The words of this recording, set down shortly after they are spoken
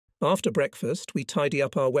After breakfast, we tidy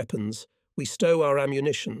up our weapons, we stow our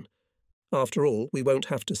ammunition. After all, we won't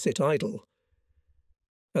have to sit idle.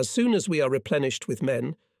 As soon as we are replenished with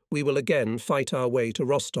men, we will again fight our way to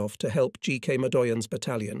Rostov to help G.K. Madoyan's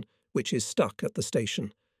battalion, which is stuck at the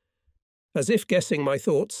station. As if guessing my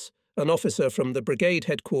thoughts, an officer from the brigade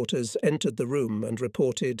headquarters entered the room and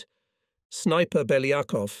reported, "Sniper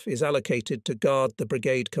Belyakov is allocated to guard the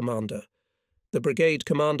brigade commander. The brigade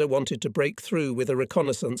commander wanted to break through with a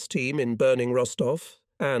reconnaissance team in burning Rostov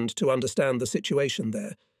and, to understand the situation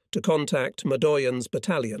there, to contact Madoyan's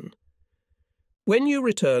battalion. When you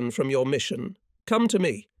return from your mission, come to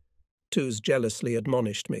me," Tuz jealously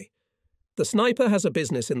admonished me. "The sniper has a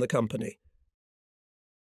business in the company."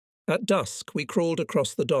 At dusk, we crawled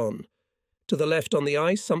across the Don. To the left on the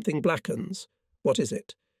ice, something blackens. What is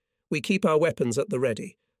it? We keep our weapons at the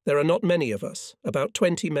ready. There are not many of us, about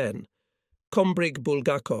 20 men. Kombrig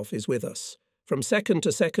Bulgakov is with us. From second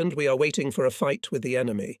to second, we are waiting for a fight with the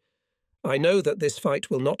enemy. I know that this fight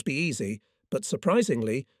will not be easy, but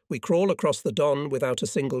surprisingly, we crawl across the Don without a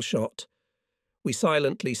single shot. We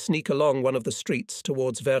silently sneak along one of the streets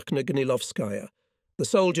towards Verkhna Gnilovskaya. The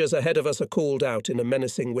soldiers ahead of us are called out in a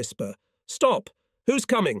menacing whisper. "Stop! Who's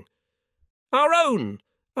coming?" "Our own!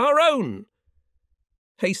 Our own!"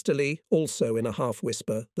 Hastily, also in a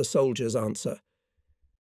half-whisper, the soldiers answer.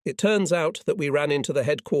 It turns out that we ran into the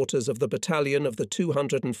headquarters of the battalion of the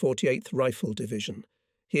 248th Rifle Division.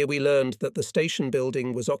 Here we learned that the station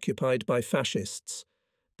building was occupied by fascists.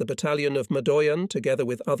 The battalion of Madoyan, together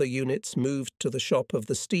with other units, moved to the shop of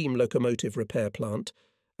the steam locomotive repair plant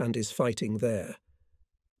and is fighting there.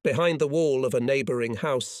 Behind the wall of a neighbouring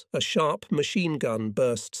house, a sharp machine gun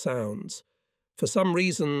burst sounds. For some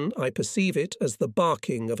reason, I perceive it as the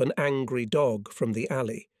barking of an angry dog from the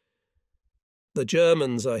alley. "The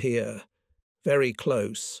Germans are here. Very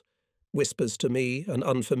close," whispers to me an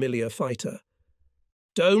unfamiliar fighter.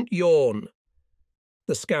 "Don't yawn."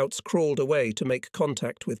 The scouts crawled away to make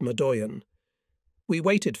contact with Madoyan. We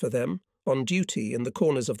waited for them, on duty in the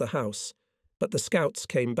corners of the house, but the scouts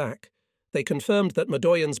came back. They confirmed that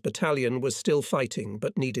Madoyan's battalion was still fighting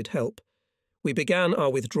but needed help. We began our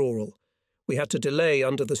withdrawal. We had to delay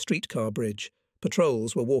under the streetcar bridge.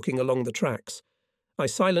 Patrols were walking along the tracks. I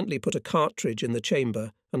silently put a cartridge in the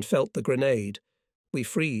chamber and felt the grenade. We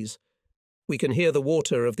freeze. We can hear the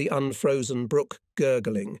water of the unfrozen brook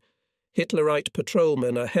gurgling. Hitlerite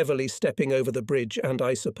patrolmen are heavily stepping over the bridge and,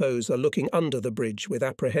 I suppose, are looking under the bridge with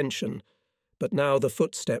apprehension. But now the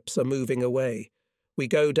footsteps are moving away. We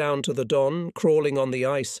go down to the Don, crawling on the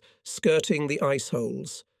ice, skirting the ice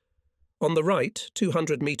holes. On the right,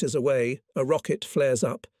 200 metres away, a rocket flares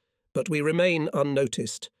up, but we remain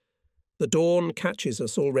unnoticed. The dawn catches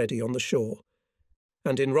us already on the shore.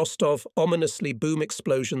 And in Rostov, ominously boom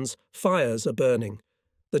explosions, fires are burning.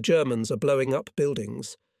 The Germans are blowing up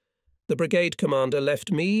buildings. The brigade commander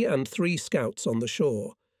left me and 3 scouts on the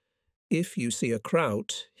shore. "If you see a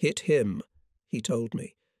Kraut, hit him," he told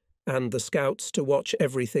me, and the scouts to watch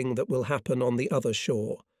everything that will happen on the other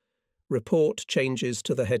shore. Report changes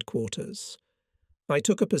to the headquarters. I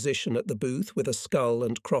took a position at the booth with a skull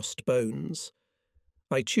and crossed bones.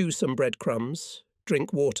 I chew some breadcrumbs,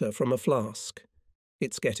 drink water from a flask.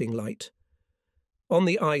 It's getting light. On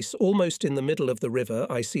the ice, almost in the middle of the river,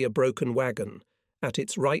 I see a broken wagon. At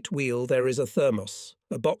its right wheel there is a thermos,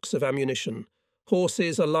 a box of ammunition.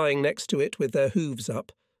 Horses are lying next to it with their hooves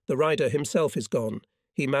up. The rider himself is gone.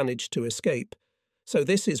 He managed to escape. So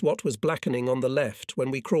this is what was blackening on the left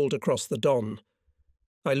when we crawled across the Don.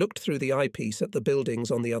 I looked through the eyepiece at the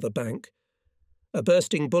buildings on the other bank. A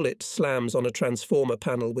bursting bullet slams on a transformer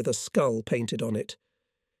panel with a skull painted on it.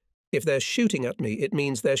 If they're shooting at me, it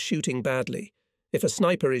means they're shooting badly. If a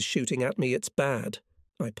sniper is shooting at me, it's bad,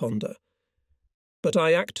 I ponder. But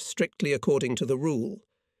I act strictly according to the rule.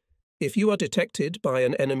 If you are detected by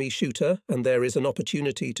an enemy shooter and there is an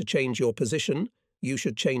opportunity to change your position, you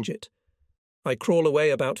should change it. I crawl away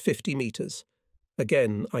about 50 metres.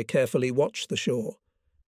 Again, I carefully watch the shore.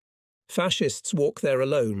 Fascists walk there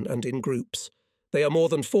alone and in groups. They are more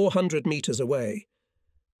than 400 metres away.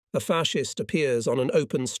 A fascist appears on an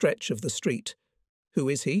open stretch of the street. Who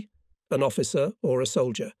is he? An officer or a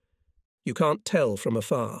soldier? You can't tell from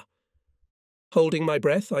afar. Holding my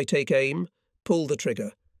breath, I take aim, pull the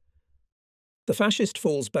trigger. The fascist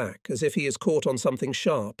falls back as if he is caught on something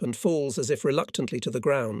sharp and falls as if reluctantly to the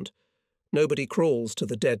ground. Nobody crawls to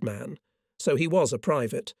the dead man. So he was a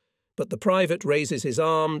private. But the private raises his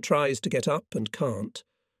arm, tries to get up and can't.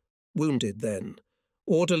 Wounded then.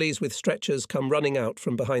 Orderlies with stretchers come running out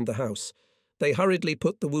from behind the house. They hurriedly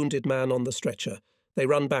put the wounded man on the stretcher. They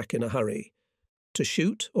run back in a hurry. To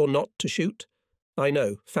shoot or not to shoot? I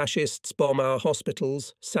know, fascists bomb our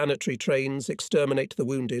hospitals, sanitary trains, exterminate the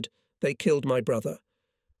wounded. They killed my brother.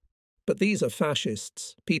 But these are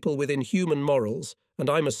fascists, people with inhuman morals, and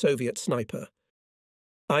I'm a Soviet sniper.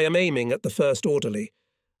 I am aiming at the first orderly.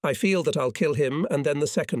 I feel that I'll kill him and then the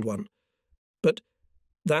second one. But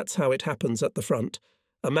that's how it happens at the front.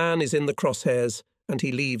 A man is in the crosshairs, and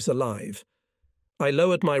he leaves alive. I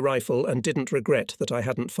lowered my rifle and didn't regret that I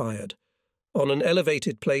hadn't fired. On an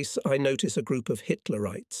elevated place, I notice a group of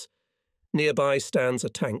Hitlerites. Nearby stands a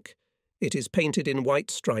tank. It is painted in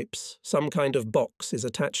white stripes. Some kind of box is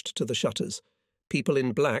attached to the shutters. People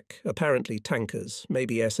in black, apparently tankers,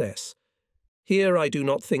 maybe SS. Here I do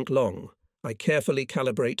not think long. I carefully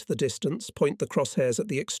calibrate the distance, point the crosshairs at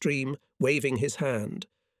the extreme, waving his hand.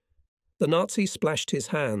 The Nazi splashed his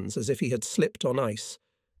hands as if he had slipped on ice.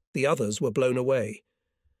 The others were blown away.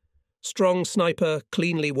 Strong sniper,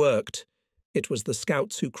 cleanly worked. It was the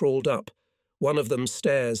scouts who crawled up. One of them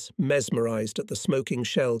stares, mesmerized at the smoking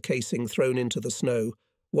shell casing thrown into the snow.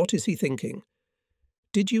 What is he thinking?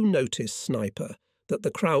 Did you notice, sniper, that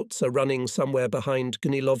the Krauts are running somewhere behind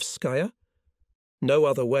Gnilovskaya? No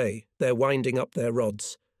other way. They're winding up their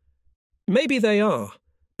rods. Maybe they are,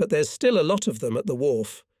 but there's still a lot of them at the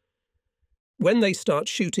wharf. When they start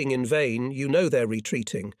shooting in vain, you know they're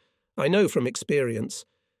retreating. I know from experience.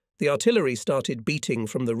 The artillery started beating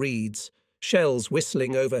from the reeds, shells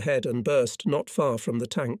whistling overhead and burst not far from the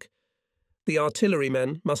tank. The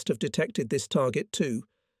artillerymen must have detected this target too,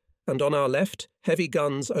 and on our left, heavy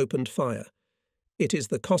guns opened fire. It is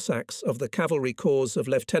the Cossacks of the Cavalry Corps of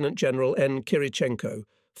Lieutenant General N. Kirichenko,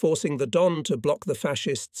 forcing the Don to block the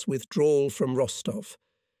fascists' withdrawal from Rostov.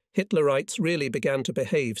 Hitlerites really began to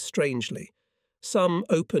behave strangely. Some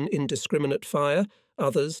open indiscriminate fire,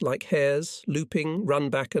 others, like hares, looping, run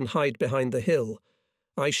back and hide behind the hill.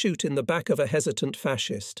 I shoot in the back of a hesitant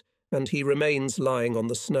fascist, and he remains lying on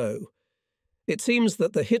the snow. It seems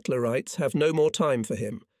that the Hitlerites have no more time for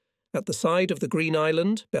him. At the side of the Green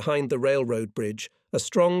Island, behind the railroad bridge, a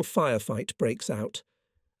strong firefight breaks out,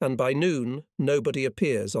 and by noon nobody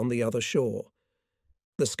appears on the other shore.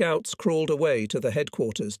 The scouts crawled away to the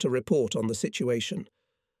headquarters to report on the situation.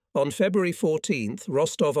 On February 14th,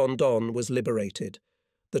 Rostov-on-Don was liberated.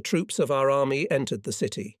 The troops of our army entered the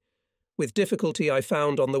city. With difficulty I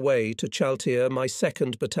found on the way to Chaltya my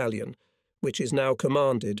 2nd Battalion, which is now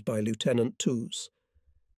commanded by Lieutenant Tuz.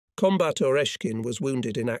 Combat Oreshkin was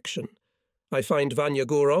wounded in action. I find Vanya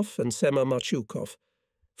Gurov and Sema Marchukov.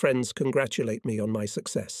 Friends congratulate me on my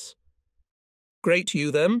success. Great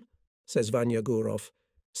you them, says Vanya Gurov.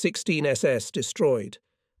 16 SS destroyed.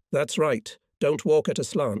 That's right. Don't walk at a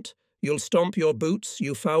slant. You'll stomp your boots,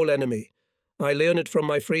 you foul enemy. I learned from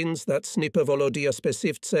my friends that Sniper Volodya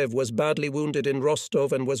Spesivtsev was badly wounded in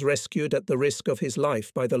Rostov and was rescued at the risk of his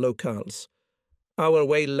life by the locals. Our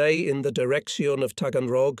way lay in the direction of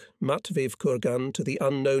Taganrog, Matveev Kurgan to the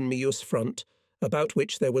unknown Mius front, about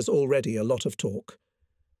which there was already a lot of talk.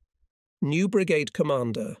 New brigade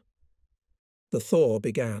commander. The thaw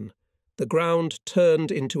began. The ground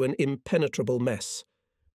turned into an impenetrable mess.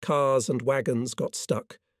 Cars and wagons got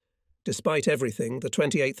stuck. Despite everything, the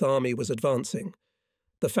 28th Army was advancing.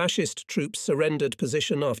 The fascist troops surrendered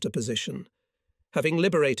position after position. Having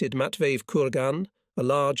liberated Matveev Kurgan, a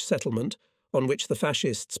large settlement, on which the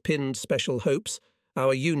fascists pinned special hopes,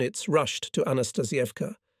 our units rushed to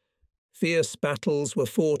Anastasievka. Fierce battles were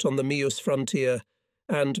fought on the Mius frontier,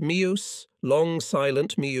 and Mius, long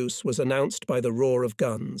silent Mius, was announced by the roar of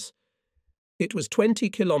guns. It was 20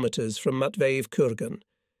 kilometers from Matveev Kurgan.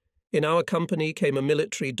 In our company came a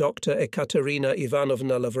military doctor, Ekaterina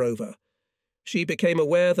Ivanovna Lavrova. She became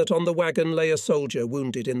aware that on the wagon lay a soldier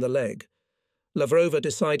wounded in the leg. Lavrova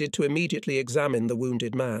decided to immediately examine the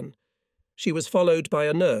wounded man. She was followed by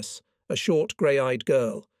a nurse, a short grey-eyed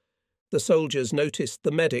girl. The soldiers noticed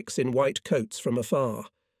the medics in white coats from afar.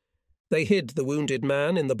 They hid the wounded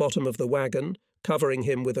man in the bottom of the wagon, covering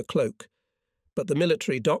him with a cloak. But the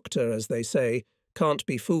military doctor, as they say, can't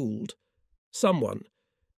be fooled. Someone,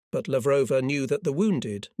 but Lavrova knew that the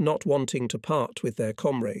wounded, not wanting to part with their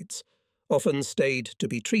comrades, often stayed to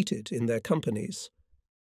be treated in their companies.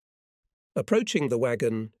 Approaching the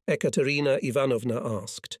wagon, Ekaterina Ivanovna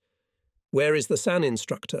asked, "Where is the SAN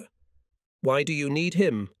instructor? Why do you need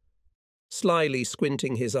him?" Slyly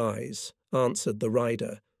squinting his eyes, answered the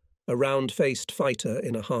rider, a round-faced fighter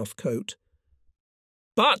in a half-coat.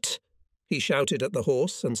 "But!" he shouted at the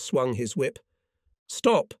horse and swung his whip.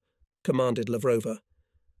 "Stop!" commanded Lavrova.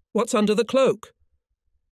 "What's under the cloak?"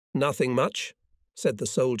 "Nothing much," said the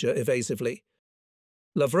soldier evasively.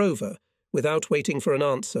 Lavrova, without waiting for an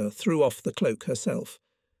answer, threw off the cloak herself.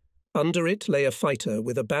 Under it lay a fighter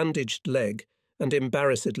with a bandaged leg and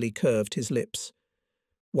embarrassedly curved his lips.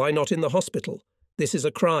 "Why not in the hospital? This is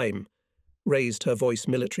a crime," raised her voice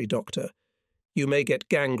military doctor. "You may get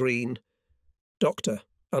gangrene." "Doctor,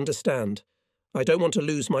 understand. I don't want to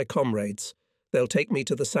lose my comrades. They'll take me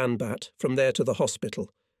to the Sandbat, from there to the hospital,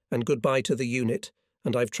 and goodbye to the unit,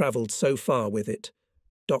 and I've travelled so far with it.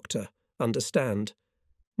 Doctor, understand.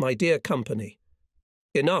 My dear company."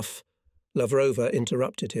 "Enough," Lavrova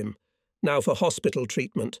interrupted him. "Now for hospital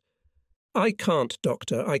treatment." "I can't,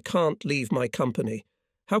 doctor. I can't leave my company.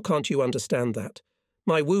 How can't you understand that?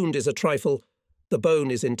 My wound is a trifle. The bone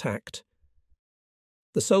is intact."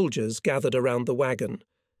 The soldiers gathered around the wagon.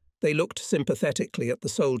 They looked sympathetically at the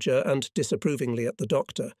soldier and disapprovingly at the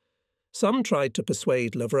doctor. Some tried to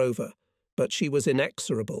persuade Lavrova, but she was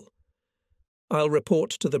inexorable. "I'll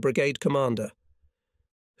report to the brigade commander."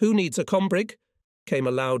 "Who needs a combrig?" came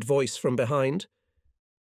a loud voice from behind.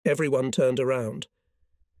 Everyone turned around.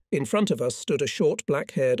 In front of us stood a short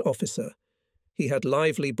black-haired officer. He had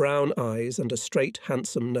lively brown eyes and a straight,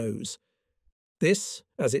 handsome nose. This,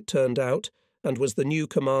 as it turned out, and was the new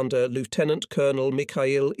commander, Lieutenant Colonel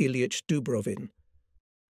Mikhail Ilyich Dubrovin.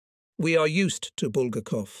 "We are used to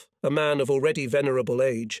Bulgakov, a man of already venerable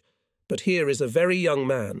age, but here is a very young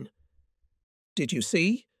man." "Did you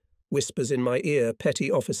see?" whispers in my ear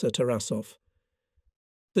Petty Officer Tarasov.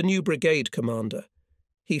 "The new brigade commander.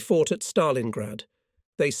 He fought at Stalingrad.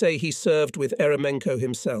 They say he served with Eremenko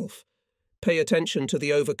himself. Pay attention to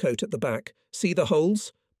the overcoat at the back. See the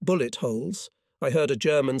holes? Bullet holes. I heard a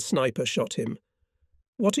German sniper shot him."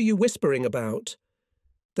 "What are you whispering about?"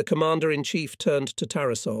 The commander-in-chief turned to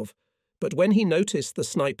Tarasov, but when he noticed the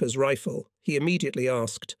sniper's rifle, he immediately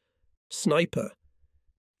asked, "Sniper?"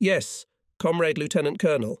 "Yes, Comrade Lieutenant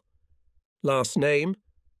Colonel." "Last name?"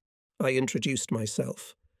 I introduced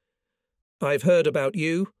myself. "I've heard about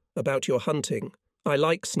you, about your hunting. I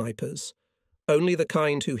like snipers. Only the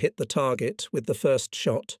kind who hit the target with the first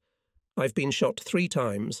shot. I've been shot 3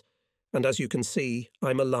 times, and as you can see,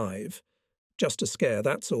 I'm alive. Just a scare,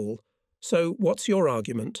 that's all. So what's your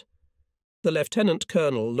argument?" The lieutenant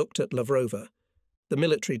colonel looked at Lavrova. The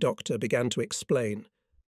military doctor began to explain.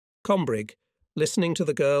 Combrig, listening to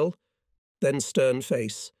the girl, then stern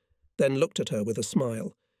face, then looked at her with a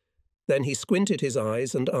smile. Then he squinted his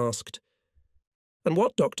eyes and asked, "And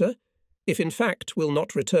what, doctor, if in fact we'll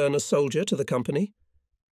not return a soldier to the company?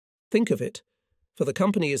 Think of it, for the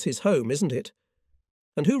company is his home, isn't it?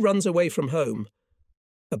 And who runs away from home?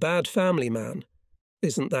 A bad family man.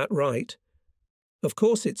 Isn't that right?" Of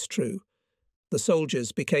course it's true. The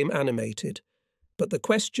soldiers became animated, but the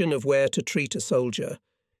question of where to treat a soldier,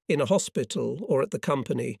 in a hospital or at the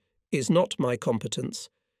company, is not my competence.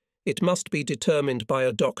 It must be determined by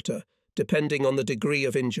a doctor, depending on the degree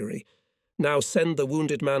of injury. Now send the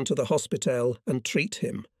wounded man to the hospital and treat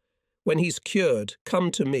him. When he's cured, come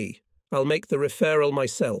to me. I'll make the referral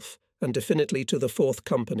myself, and definitely to the 4th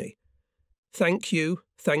Company. Thank you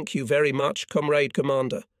very much, Comrade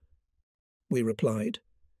Commander," we replied.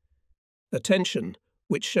 Attention,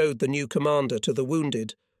 which showed the new commander to the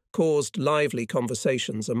wounded, caused lively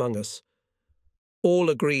conversations among us. All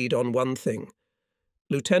agreed on one thing.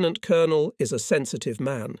 Lieutenant Colonel is a sensitive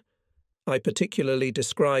man. I particularly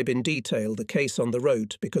describe in detail the case on the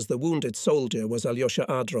road because the wounded soldier was Alyosha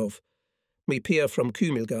Adrov, my peer from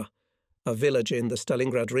Kumilga, a village in the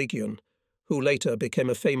Stalingrad region, who later became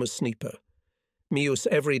a famous sniper. Mius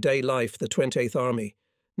everyday life, the 28th Army.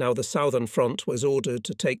 Now the Southern Front was ordered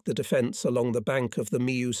to take the defence along the bank of the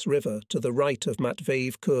Mius River to the right of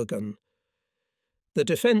Matveyev Kurgan. The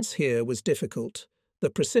defence here was difficult. The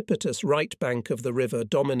precipitous right bank of the river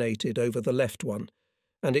dominated over the left one,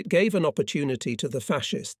 and it gave an opportunity to the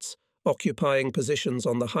fascists, occupying positions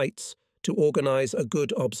on the heights, to organise a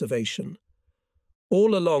good observation.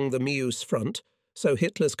 All along the Mius front, so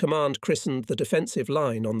Hitler's command christened the defensive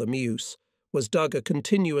line on the Mius, was dug a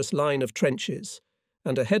continuous line of trenches,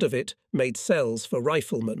 and ahead of it made cells for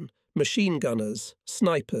riflemen, machine gunners,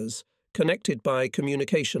 snipers, connected by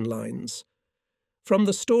communication lines. From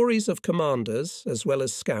the stories of commanders, as well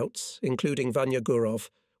as scouts, including Vanya Gurov,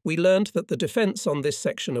 we learned that the defence on this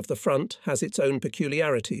section of the front has its own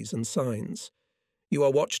peculiarities and signs. You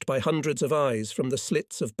are watched by hundreds of eyes from the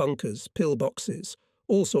slits of bunkers, pillboxes,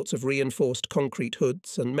 all sorts of reinforced concrete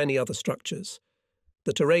hoods and many other structures.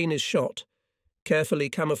 The terrain is shot. Carefully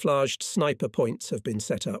camouflaged sniper points have been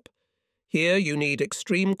set up. Here you need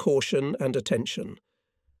extreme caution and attention.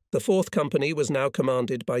 The 4th Company was now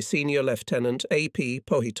commanded by Senior Lieutenant A.P.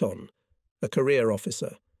 Pohiton, a career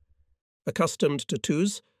officer. Accustomed to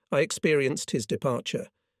Tuz, I experienced his departure.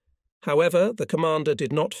 However, the commander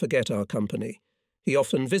did not forget our company. He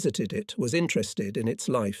often visited it, was interested in its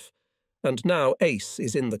life. and now Ace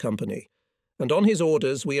is in the company, and on his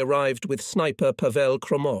orders we arrived with sniper Pavel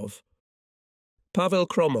Kromov. Pavel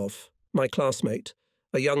Kromov, my classmate,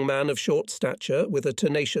 a young man of short stature with a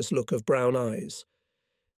tenacious look of brown eyes.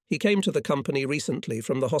 He came to the company recently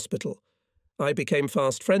from the hospital. I became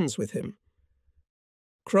fast friends with him.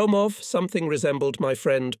 Kromov something resembled my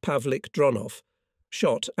friend Pavlik Dronov,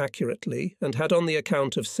 shot accurately and had on the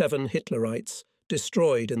account of 7 Hitlerites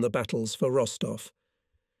destroyed in the battles for Rostov.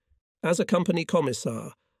 As a company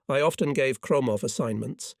commissar, I often gave Kromov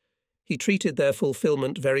assignments. He treated their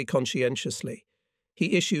fulfillment very conscientiously.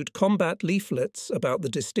 He issued combat leaflets about the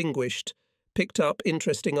distinguished, picked up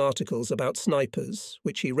interesting articles about snipers,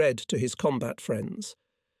 which he read to his combat friends.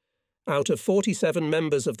 Out of 47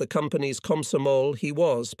 members of the company's Komsomol, he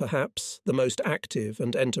was, perhaps, the most active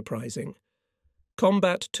and enterprising.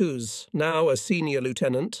 Combat Tuz, now a senior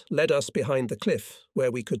lieutenant, led us behind the cliff,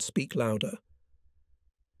 where we could speak louder.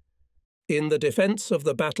 "In the defence of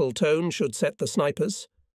the battle tone should set the snipers,"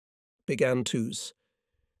 began Tuz.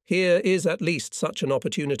 "Here is at least such an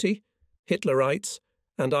opportunity. Hitlerites,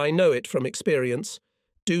 and I know it from experience,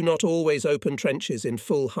 do not always open trenches in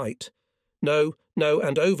full height. No,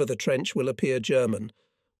 and over the trench will appear German.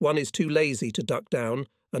 One is too lazy to duck down,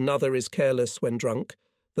 another is careless when drunk,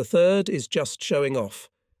 the third is just showing off.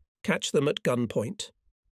 Catch them at gunpoint."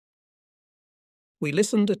 We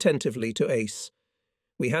listened attentively to Ace.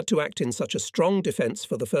 We had to act in such a strong defence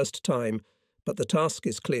for the first time, but the task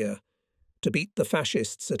is clear: to beat the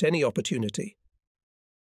fascists at any opportunity.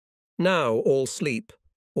 "Now all sleep,"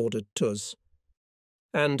 ordered Tuz.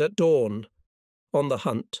 "And at dawn, on the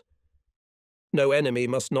hunt. No enemy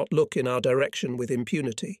must not look in our direction with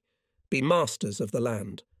impunity. Be masters of the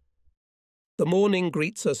land. The morning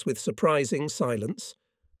greets us with surprising silence.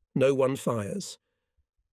 No one fires.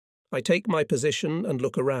 I take my position and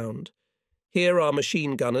look around. Here are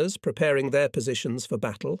machine gunners preparing their positions for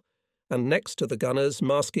battle, and next to the gunners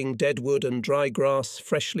masking dead wood and dry grass,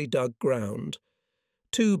 freshly dug ground.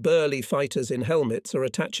 2 burly fighters in helmets are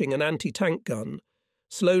attaching an anti-tank gun.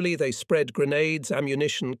 Slowly they spread grenades,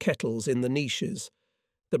 ammunition, kettles in the niches.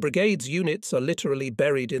 The brigade's units are literally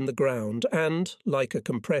buried in the ground and, like a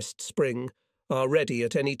compressed spring, are ready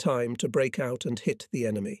at any time to break out and hit the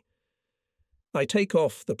enemy. I take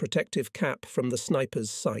off the protective cap from the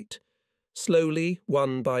sniper's sight. Slowly,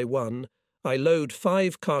 one by one, I load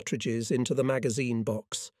 5 cartridges into the magazine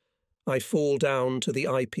box. I fall down to the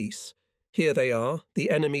eyepiece. Here they are, the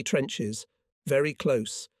enemy trenches, very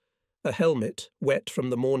close. A helmet, wet from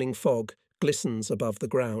the morning fog, glistens above the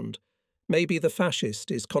ground. Maybe the fascist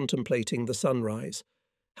is contemplating the sunrise.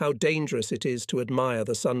 How dangerous it is to admire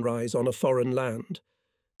the sunrise on a foreign land.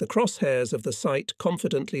 The crosshairs of the sight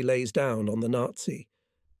confidently lays down on the Nazi.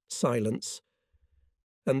 Silence.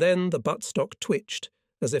 And then the buttstock twitched,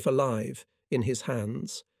 as if alive, in his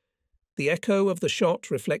hands. The echo of the shot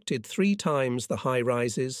reflected 3 times the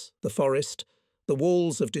high-rises, the forest, the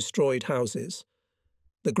walls of destroyed houses.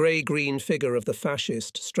 The grey-green figure of the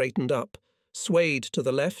fascist straightened up, swayed to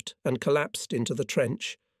the left and collapsed into the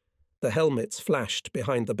trench. The helmets flashed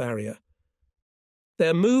behind the barrier.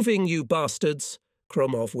 "They're moving, you bastards,"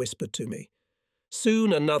 Kromov whispered to me.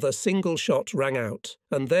 Soon another single shot rang out,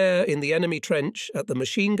 and there, in the enemy trench, at the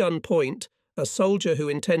machine-gun point, a soldier who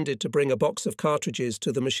intended to bring a box of cartridges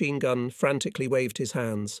to the machine-gun frantically waved his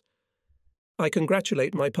hands. I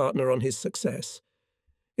congratulate my partner on his success.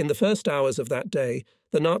 In the first hours of that day,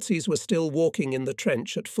 the Nazis were still walking in the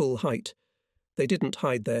trench at full height. They didn't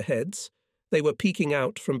hide their heads. They were peeking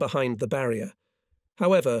out from behind the barrier.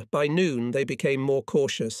 However, by noon they became more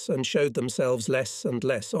cautious and showed themselves less and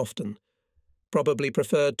less often. Probably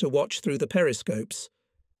preferred to watch through the periscopes.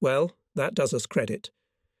 Well, that does us credit.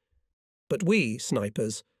 But we,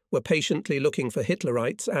 snipers, were patiently looking for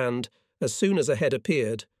Hitlerites and, as soon as a head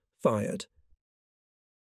appeared, fired.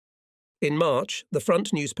 In March, the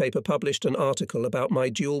Front newspaper published an article about my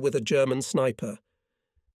duel with a German sniper.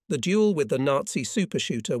 The duel with the Nazi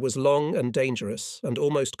super-shooter was long and dangerous and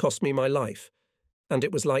almost cost me my life. And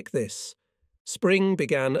it was like this. Spring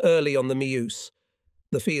began early on the Meuse.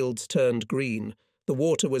 The fields turned green. The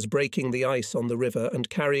water was breaking the ice on the river and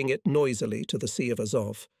carrying it noisily to the Sea of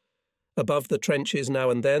Azov. Above the trenches now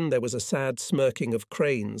and then there was a sad smirking of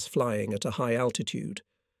cranes flying at a high altitude.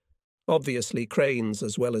 Obviously cranes,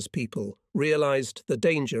 as well as people, realized the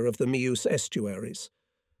danger of the Meuse estuaries.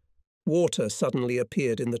 Water suddenly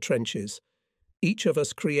appeared in the trenches. Each of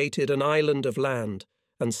us created an island of land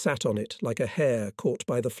and sat on it like a hare caught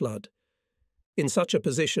by the flood. In such a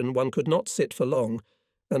position one could not sit for long,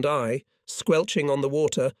 and I, squelching on the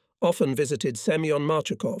water, often visited Semyon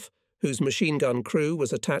Marchukov, whose machine-gun crew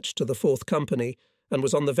was attached to the 4th Company and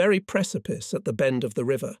was on the very precipice at the bend of the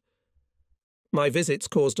river. My visits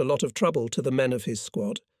caused a lot of trouble to the men of his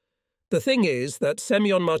squad. The thing is that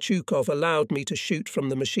Semyon Marchukov allowed me to shoot from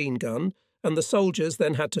the machine gun, and the soldiers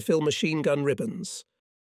then had to fill machine gun ribbons.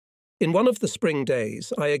 In one of the spring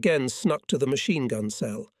days, I again snuck to the machine gun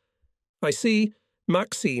cell. I see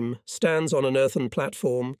Maxim stands on an earthen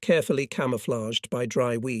platform, carefully camouflaged by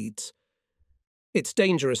dry weeds. "It's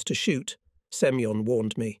dangerous to shoot," Semyon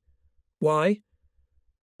warned me. "Why?"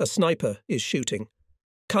 "A sniper is shooting.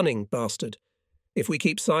 Cunning bastard. If we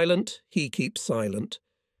keep silent, he keeps silent.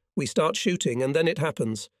 We start shooting, and then it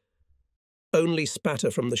happens. Only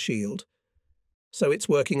spatter from the shield. So it's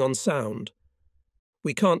working on sound.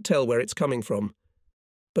 We can't tell where it's coming from.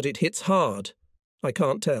 But it hits hard. I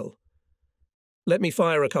can't tell. Let me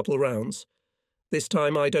fire a couple rounds. This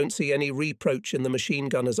time I don't see any reproach in the machine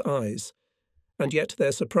gunner's eyes. And yet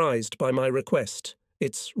they're surprised by my request.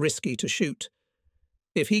 It's risky to shoot.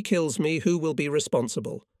 If he kills me, who will be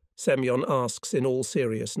responsible? Semyon asks in all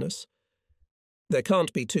seriousness. There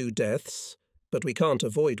can't be 2 deaths, but we can't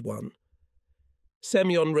avoid one.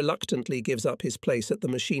 Semyon reluctantly gives up his place at the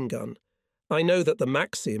machine gun. I know that the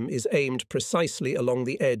Maxim is aimed precisely along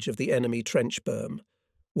the edge of the enemy trench berm.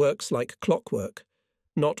 Works like clockwork.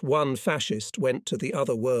 Not one fascist went to the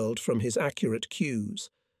other world from his accurate cues.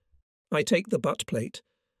 I take the butt plate.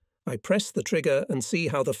 I press the trigger and see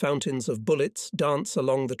how the fountains of bullets dance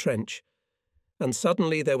along the trench. And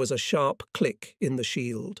suddenly there was a sharp click in the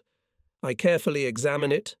shield. I carefully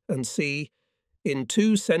examine it and see, in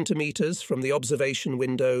 2 centimetres from the observation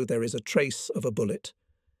window, there is a trace of a bullet.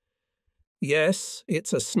 Yes,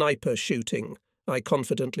 it's a sniper shooting, I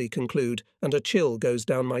confidently conclude, and a chill goes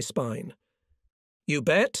down my spine. You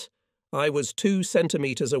bet? I was 2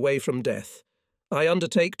 centimetres away from death. I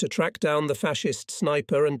undertake to track down the fascist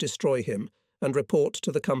sniper and destroy him, and report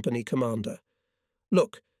to the company commander.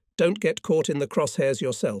 Look, don't get caught in the crosshairs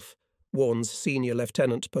yourself, warns Senior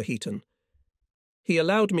Lieutenant Pohitin. He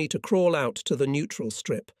allowed me to crawl out to the neutral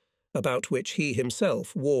strip, about which he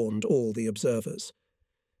himself warned all the observers.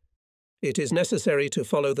 It is necessary to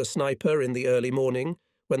follow the sniper in the early morning,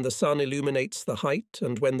 when the sun illuminates the height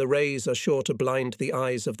and when the rays are sure to blind the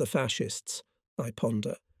eyes of the fascists, I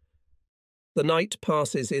ponder. The night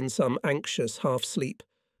passes in some anxious half-sleep.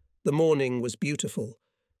 The morning was beautiful.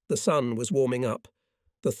 The sun was warming up.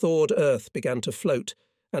 The thawed earth began to float,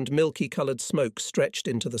 and milky-coloured smoke stretched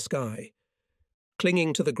into the sky.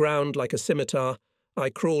 Clinging to the ground like a scimitar,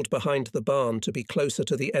 I crawled behind the barn to be closer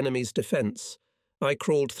to the enemy's defence. I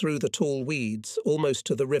crawled through the tall weeds, almost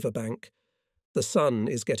to the riverbank. The sun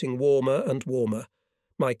is getting warmer and warmer.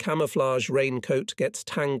 My camouflage raincoat gets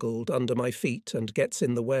tangled under my feet and gets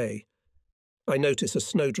in the way. I notice a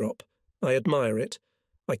snowdrop. I admire it.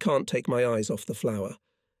 I can't take my eyes off the flower.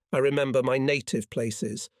 I remember my native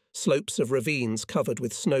places, slopes of ravines covered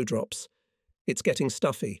with snowdrops. It's getting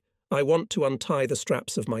stuffy. I want to untie the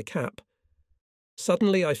straps of my cap.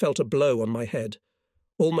 Suddenly I felt a blow on my head.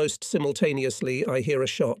 Almost simultaneously I hear a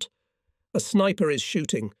shot. A sniper is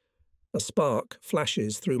shooting. A spark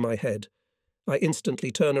flashes through my head. I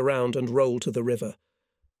instantly turn around and roll to the river.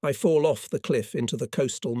 I fall off the cliff into the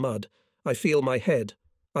coastal mud. I feel my head.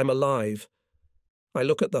 I'm alive. I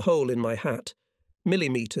look at the hole in my hat.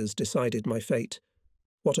 Millimetres decided my fate.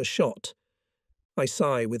 What a shot. I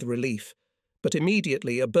sigh with relief, but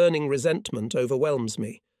immediately a burning resentment overwhelms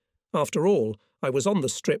me. After all, I was on the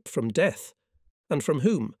strip from death. And from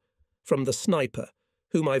whom? From the sniper,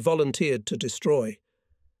 whom I volunteered to destroy.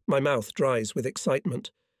 My mouth dries with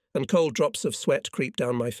excitement, and cold drops of sweat creep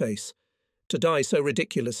down my face. To die so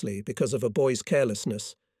ridiculously because of a boy's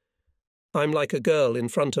carelessness. I'm like a girl in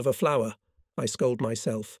front of a flower, I scold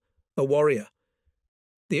myself. A warrior.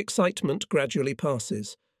 The excitement gradually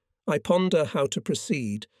passes. I ponder how to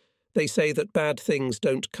proceed. They say that bad things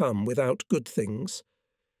don't come without good things.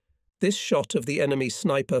 This shot of the enemy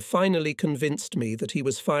sniper finally convinced me that he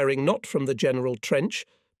was firing not from the general trench,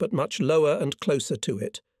 but much lower and closer to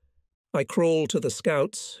it. I crawl to the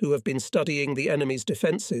scouts, who have been studying the enemy's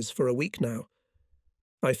defences for a week now.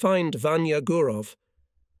 I find Vanya Gurov.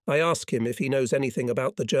 I ask him if he knows anything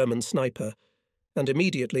about the German sniper, and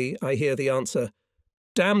immediately I hear the answer,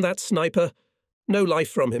 "Damn that sniper! No life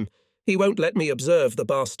from him. He won't let me observe the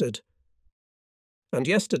bastard." And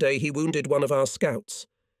yesterday he wounded one of our scouts.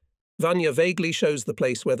 Vanya vaguely shows the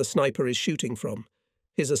place where the sniper is shooting from.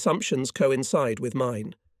 His assumptions coincide with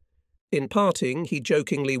mine. In parting, he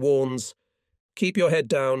jokingly warns, "Keep your head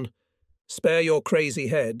down. Spare your crazy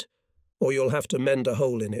head, or you'll have to mend a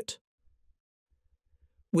hole in it."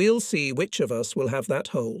 "We'll see which of us will have that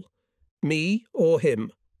hole. Me or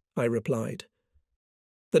him," I replied.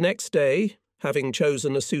 The next day, Having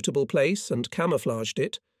chosen a suitable place and camouflaged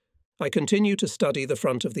it, I continue to study the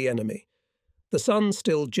front of the enemy. The sun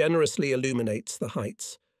still generously illuminates the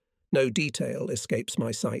heights. No detail escapes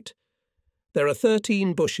my sight. There are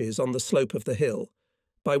 13 bushes on the slope of the hill.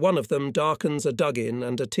 By one of them darkens a dug-in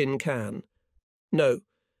and a tin can. No,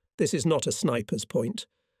 this is not a sniper's point.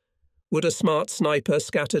 Would a smart sniper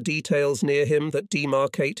scatter details near him that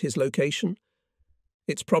demarcate his location?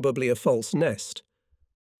 It's probably a false nest.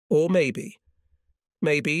 Or maybe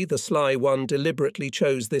the sly one deliberately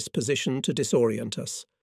chose this position to disorient us.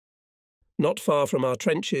 Not far from our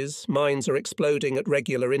trenches, mines are exploding at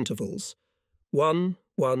regular intervals. 1,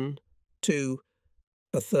 2,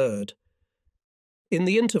 a third. In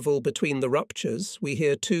the interval between the ruptures, we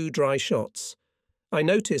hear 2 dry shots. I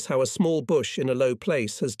notice how a small bush in a low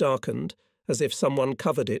place has darkened, as if someone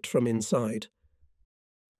covered it from inside.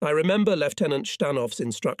 I remember Lieutenant Shtanov's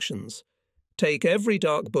instructions. Take every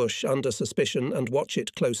dark bush under suspicion and watch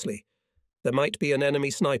it closely. There might be an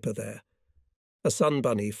enemy sniper there. A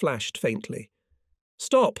sunbunny flashed faintly.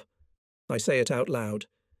 Stop! I say it out loud.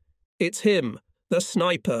 It's him, the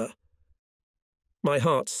sniper. My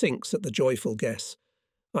heart sinks at the joyful guess.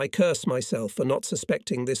 I curse myself for not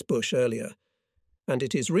suspecting this bush earlier. And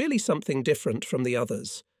it is really something different from the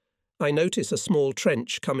others. I notice a small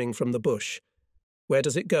trench coming from the bush. Where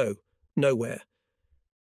does it go? Nowhere.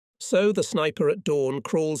 So the sniper at dawn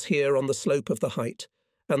crawls here on the slope of the height,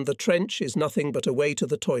 and the trench is nothing but a way to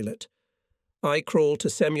the toilet. I crawl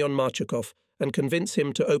to Semyon Marchukov and convince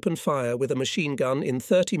him to open fire with a machine gun in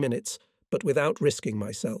 30 minutes, but without risking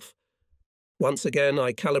myself. Once again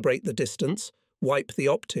I calibrate the distance, wipe the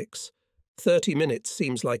optics. 30 minutes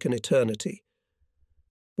seems like an eternity.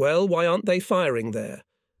 Well, why aren't they firing there?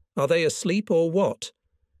 Are they asleep or what?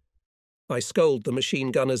 I scold the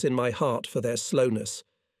machine gunners in my heart for their slowness.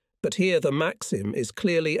 But here the Maxim is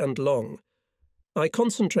clearly and long. I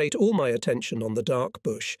concentrate all my attention on the dark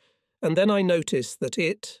bush, and then I notice that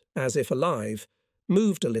it, as if alive,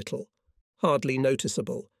 moved a little, hardly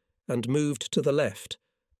noticeable, and moved to the left.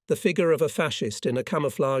 The figure of a fascist in a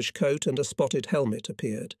camouflage coat and a spotted helmet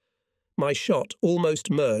appeared. My shot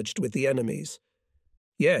almost merged with the enemy's.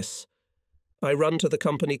 Yes. I run to the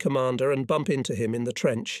company commander and bump into him in the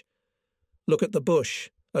trench. Look at the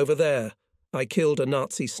bush, over there. I killed a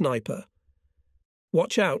Nazi sniper.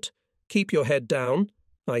 Watch out. Keep your head down,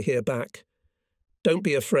 I hear back. Don't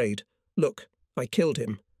be afraid. Look, I killed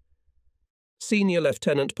him. Senior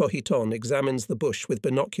Lieutenant Pohiton examines the bush with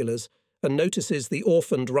binoculars and notices the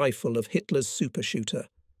orphaned rifle of Hitler's super-shooter.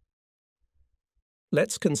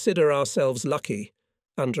 Let's consider ourselves lucky,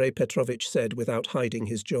 Andrei Petrovich said without hiding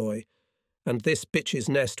his joy, and this bitch's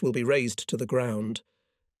nest will be razed to the ground.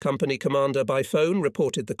 Company commander by phone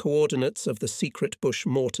reported the coordinates of the secret bush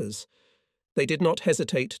mortars. They did not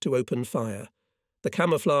hesitate to open fire. The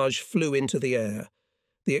camouflage flew into the air.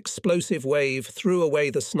 The explosive wave threw away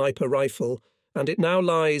the sniper rifle, and it now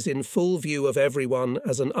lies in full view of everyone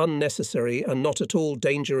as an unnecessary and not at all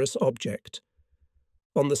dangerous object.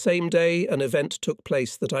 On the same day, an event took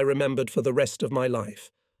place that I remembered for the rest of my life.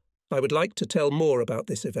 I would like to tell more about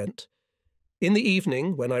this event. In the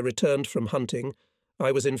evening, when I returned from hunting,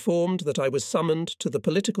 I was informed that I was summoned to the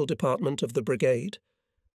political department of the brigade.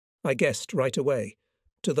 I guessed right away,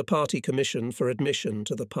 to the party commission for admission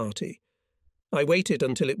to the party. I waited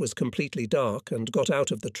until it was completely dark and got out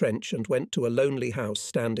of the trench and went to a lonely house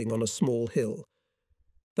standing on a small hill.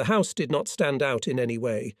 The house did not stand out in any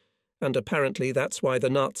way, and apparently that's why the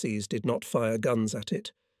Nazis did not fire guns at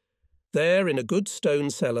it. There, in a good stone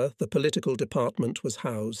cellar, the political department was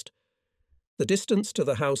housed. The distance to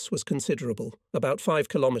the house was considerable, about 5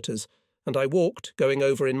 kilometres, and I walked, going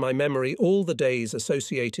over in my memory all the days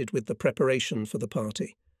associated with the preparation for the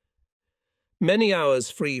party. Many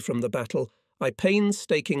hours free from the battle, I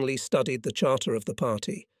painstakingly studied the charter of the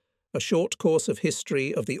party, a short course of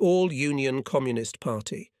history of the All-Union Communist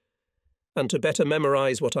Party. And to better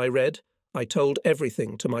memorize what I read, I told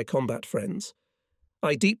everything to my combat friends.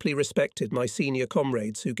 I deeply respected my senior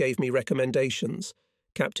comrades who gave me recommendations,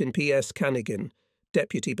 Captain P.S. Kanigin,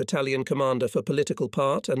 Deputy Battalion Commander for Political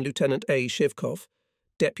Part, and Lieutenant A. Shivkov,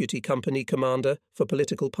 Deputy Company Commander for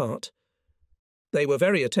Political Part. They were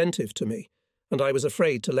very attentive to me, and I was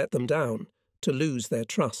afraid to let them down, to lose their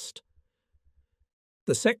trust.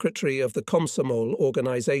 The secretary of the Komsomol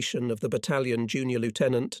organization of the battalion Junior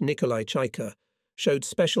Lieutenant Nikolai Chaika showed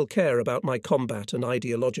special care about my combat and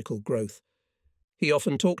ideological growth. He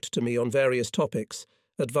often talked to me on various topics,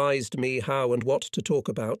 advised me how and what to talk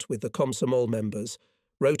about with the Komsomol members,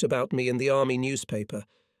 wrote about me in the army newspaper,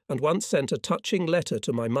 and once sent a touching letter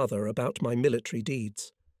to my mother about my military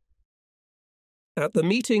deeds. At the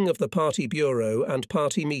meeting of the party bureau and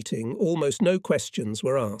party meeting, almost no questions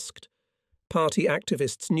were asked. Party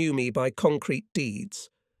activists knew me by concrete deeds.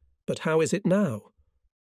 But how is it now?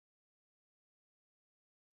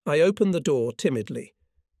 I open the door timidly.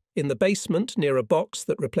 In the basement, near a box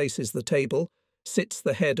that replaces the table, sits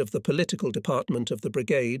the head of the political department of the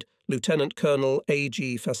brigade, Lieutenant Colonel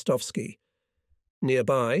A.G. Fastovsky.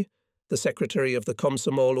 Nearby, the secretary of the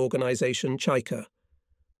Komsomol organization Chaika.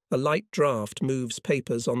 A light draft moves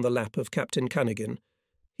papers on the lap of Captain Kanigin.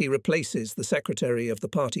 He replaces the secretary of the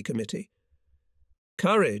party committee.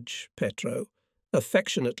 Courage, Petro,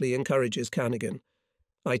 affectionately encourages Kanigin.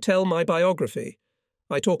 I tell my biography.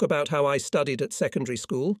 I talk about how I studied at secondary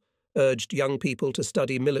school, urged young people to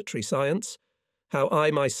study military science, how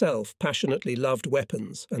I myself passionately loved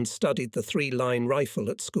weapons and studied the 3-line rifle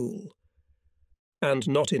at school. And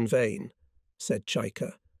not in vain, said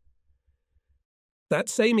Chaika. That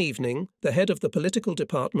same evening, the head of the political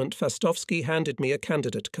department, Fastovsky, handed me a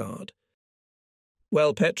candidate card.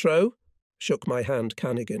 Well, Petro, shook my hand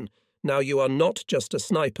Kanigin, now you are not just a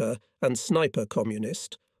sniper and sniper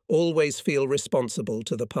communist, always feel responsible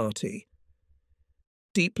to the party.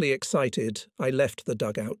 Deeply excited, I left the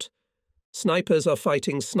dugout. Snipers are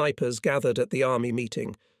fighting snipers gathered at the army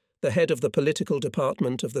meeting. The head of the political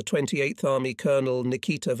department of the 28th Army, Colonel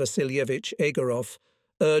Nikita Vasilievich Egorov,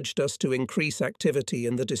 urged us to increase activity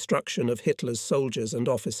in the destruction of Hitler's soldiers and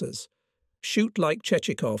officers. Shoot like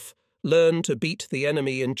Chechikov, learn to beat the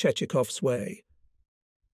enemy in Chechikov's way.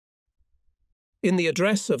 In the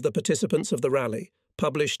address of the participants of the rally,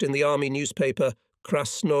 published in the army newspaper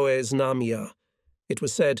Krasnoe Znamya, it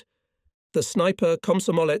was said, "The sniper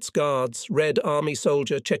Komsomolets Guards, Red Army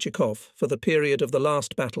soldier Chechikov, for the period of the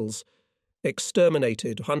last battles,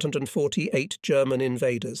 exterminated 148 German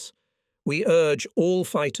invaders. We urge all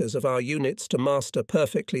fighters of our units to master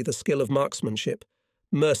perfectly the skill of marksmanship,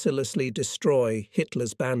 mercilessly destroy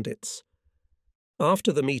Hitler's bandits."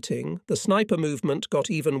 After the meeting, the sniper movement got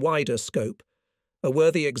even wider scope. A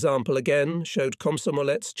worthy example again showed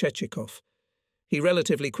Komsomolets Chechikov. He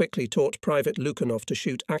relatively quickly taught Private Lukhanov to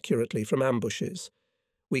shoot accurately from ambushes.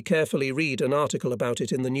 We carefully read an article about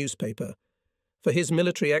it in the newspaper. For his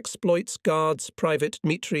military exploits, Guards Private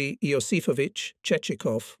Dmitry Iosifovich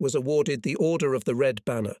Chechikov was awarded the Order of the Red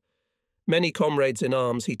Banner. Many comrades in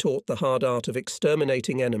arms he taught the hard art of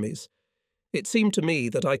exterminating enemies. It seemed to me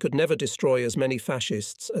that I could never destroy as many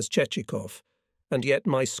fascists as Chechikov, and yet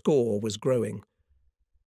my score was growing.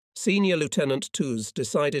 Senior Lieutenant Tuz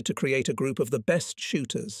decided to create a group of the best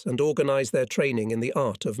shooters and organize their training in the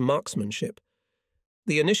art of marksmanship.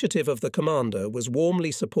 The initiative of the commander was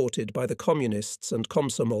warmly supported by the Communists and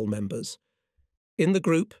Komsomol members. In the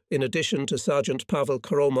group, in addition to Sergeant Pavel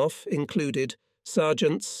Koromov, included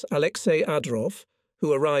Sergeants Alexei Adrov,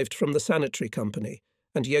 who arrived from the sanitary company,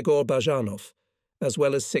 and Yegor Bazhanov, as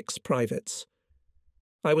well as 6 privates.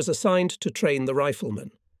 I was assigned to train the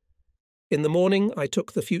riflemen. In the morning, I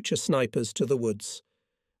took the future snipers to the woods.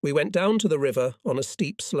 We went down to the river on a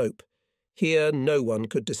steep slope. Here no one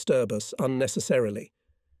could disturb us unnecessarily.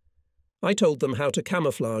 I told them how to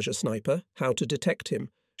camouflage a sniper, how to detect him,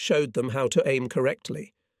 showed them how to aim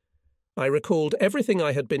correctly. I recalled everything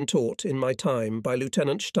I had been taught in my time by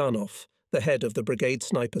Lieutenant Shtanov, the head of the Brigade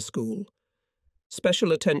Sniper School.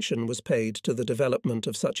 Special attention was paid to the development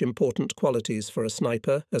of such important qualities for a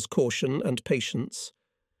sniper as caution and patience.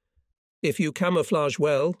 If you camouflage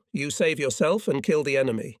well, you save yourself and kill the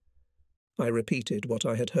enemy. I repeated what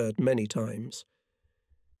I had heard many times.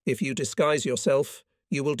 If you disguise yourself,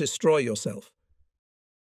 you will destroy yourself.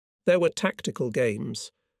 There were tactical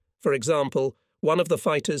games. For example, one of the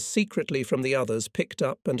fighters secretly from the others picked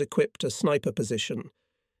up and equipped a sniper position.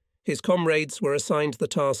 His comrades were assigned the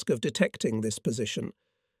task of detecting this position.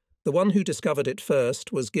 The one who discovered it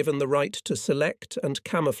first was given the right to select and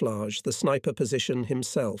camouflage the sniper position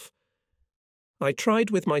himself. I tried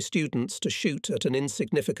with my students to shoot at an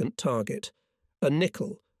insignificant target, a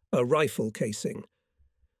nickel, a rifle casing.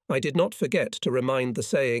 I did not forget to remind the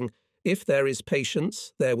saying, "If there is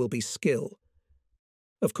patience, there will be skill."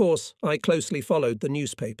 Of course, I closely followed the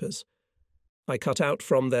newspapers. I cut out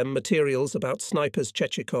from them materials about snipers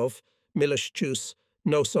Chechikov, Milishchus,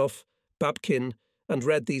 Nosov, Babkin, and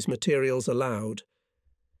read these materials aloud.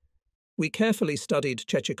 We carefully studied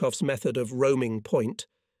Chechikov's method of roaming point,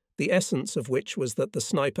 the essence of which was that the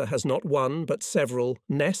sniper has not one but several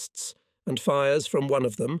nests and fires from one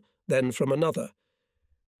of them, then from another.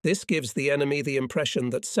 This gives the enemy the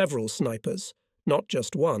impression that several snipers, not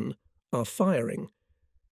just one, are firing.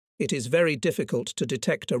 It is very difficult to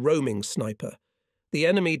detect a roaming sniper. The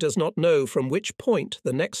enemy does not know from which point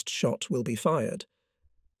the next shot will be fired.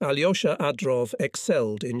 Alyosha Adrov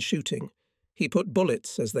excelled in shooting. He put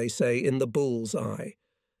bullets, as they say, in the bull's eye.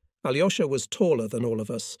 Alyosha was taller than all of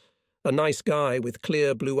us. A nice guy with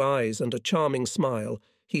clear blue eyes and a charming smile,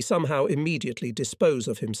 he somehow immediately disposed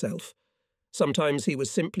of himself. Sometimes he was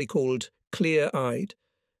simply called clear-eyed,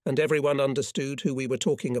 and everyone understood who we were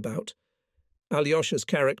talking about. Alyosha's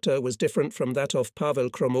character was different from that of Pavel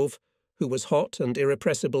Kromov, who was hot and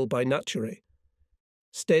irrepressible by nature.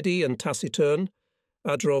 Steady and taciturn,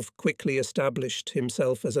 Adrov quickly established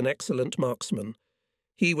himself as an excellent marksman.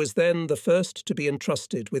 He was then the first to be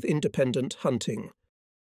entrusted with independent hunting.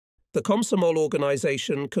 The Komsomol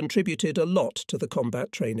organization contributed a lot to the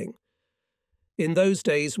combat training. In those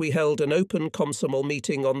days we held an open Komsomol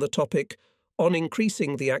meeting on the topic on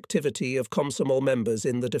increasing the activity of Komsomol members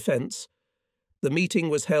in the defense. The meeting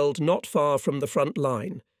was held not far from the front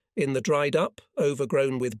line, in the dried-up,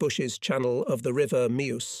 overgrown with bushes channel of the river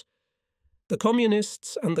Mius. The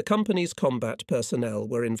communists and the company's combat personnel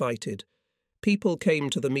were invited. People came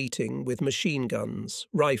to the meeting with machine guns,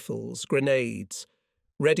 rifles, grenades,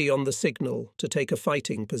 ready on the signal to take a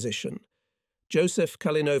fighting position. Joseph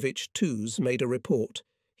Kalinovich Tuz made a report.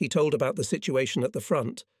 He told about the situation at the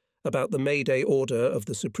front, about the Mayday order of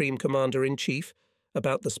the Supreme Commander-in-Chief,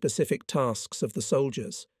 about the specific tasks of the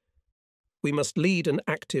soldiers. "We must lead an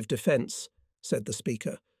active defense," said the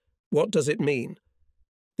speaker. "What does it mean?"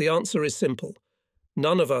 The answer is simple.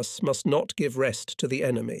 None of us must not give rest to the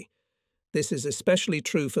enemy. This is especially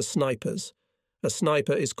true for snipers. A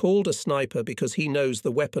sniper is called a sniper because he knows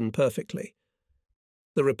the weapon perfectly.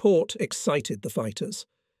 The report excited the fighters.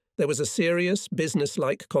 There was a serious,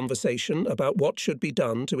 business-like conversation about what should be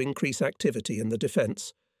done to increase activity in the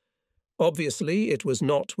defense. Obviously, it was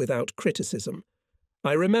not without criticism.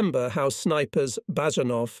 I remember how snipers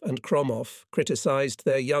Bazhanov and Kromov criticized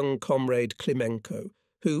their young comrade Klimenko,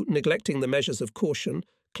 who, neglecting the measures of caution,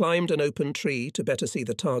 climbed an open tree to better see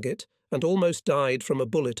the target and almost died from a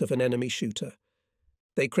bullet of an enemy shooter.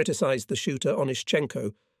 They criticized the shooter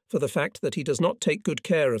Onyshchenko for the fact that he does not take good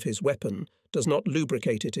care of his weapon, does not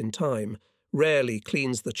lubricate it in time, rarely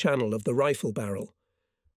cleans the channel of the rifle barrel.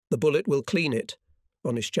 "The bullet will clean it,"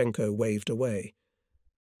 Onyshchenko waved away.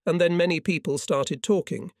 And then many people started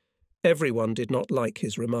talking. Everyone did not like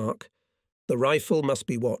his remark. "The rifle must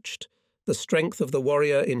be watched. The strength of the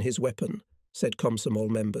warrior in his weapon," said Komsomol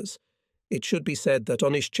members. It should be said that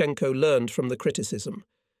Onyshchenko learned from the criticism.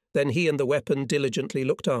 Then he and the weapon diligently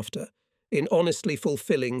looked after, in honestly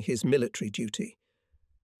fulfilling his military duty.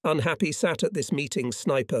 Unhappy sat at this meeting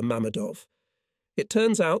sniper Mamedov. It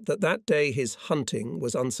turns out that that day his hunting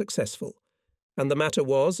was unsuccessful, and the matter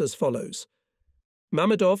was as follows.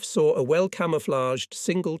 Mamedov saw a well-camouflaged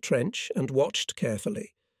single trench and watched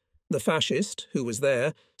carefully. The fascist, who was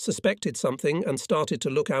there, suspected something and started to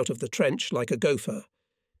look out of the trench like a gopher.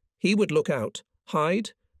 He would look out,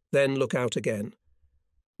 hide, then look out again.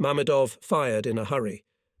 Mamedov fired in a hurry.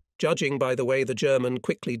 Judging by the way the German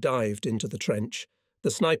quickly dived into the trench, the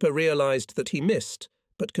sniper realized that he missed,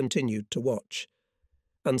 but continued to watch.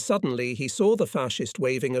 And suddenly he saw the fascist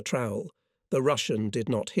waving a trowel. The Russian did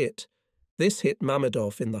not hit. This hit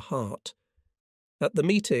Mamedov in the heart. At the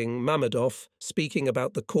meeting, Mamedov, speaking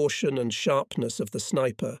about the caution and sharpness of the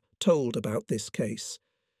sniper, told about this case.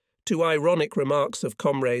 To ironic remarks of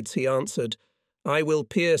comrades he answered, "I will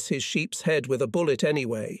pierce his sheep's head with a bullet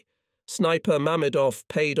anyway. Sniper Mamedov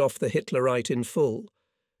paid off the Hitlerite in full,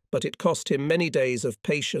 but it cost him many days of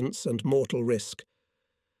patience and mortal risk."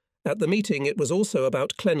 At the meeting it was also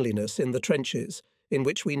about cleanliness in the trenches, in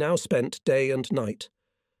which we now spent day and night.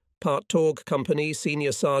 Partorg Company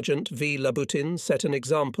Senior Sergeant V. Labutin set an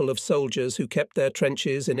example of soldiers who kept their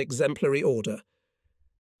trenches in exemplary order.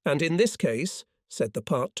 "And in this case," said the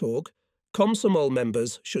Partorg, "Komsomol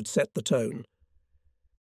members should set the tone."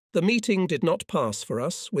 The meeting did not pass for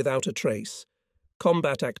us without a trace.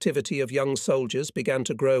 Combat activity of young soldiers began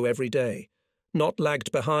to grow every day. Not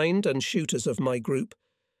lagged behind and shooters of my group.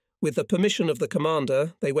 With the permission of the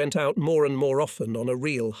commander, they went out more and more often on a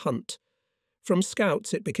real hunt. From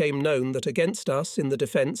scouts it became known that against us in the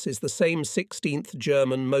defence is the same 16th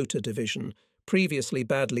German Motor Division, previously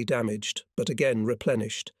badly damaged, but again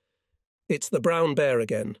replenished. It's the brown bear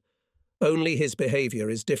again. Only his behaviour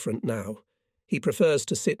is different now. He prefers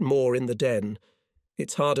to sit more in the den.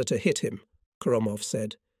 It's harder to hit him, Kromov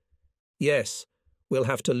said. "Yes, we'll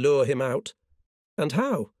have to lure him out." "And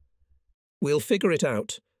how?" "We'll figure it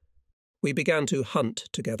out." We began to hunt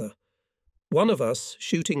together. One of us,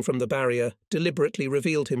 shooting from the barrier, deliberately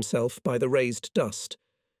revealed himself by the raised dust.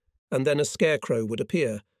 And then a scarecrow would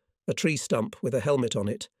appear, a tree stump with a helmet on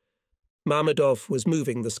it. Mamedov was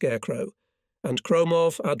moving the scarecrow, and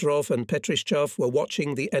Kromov, Adrov and Petrishchev were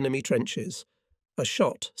watching the enemy trenches. A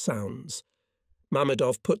shot sounds.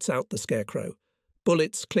 Mamedov puts out the scarecrow.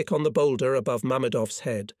 Bullets click on the boulder above Mamedov's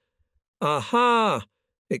head. "Aha!"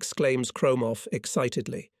 exclaims Kromov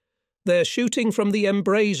excitedly. "They're shooting from the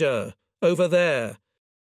embrasure, over there."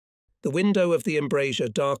 The window of the embrasure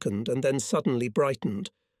darkened and then suddenly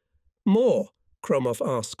brightened. "More?" Kromov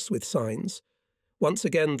asks with signs. Once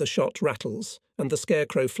again the shot rattles, and the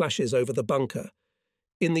scarecrow flashes over the bunker.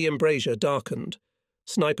 In the embrasure darkened.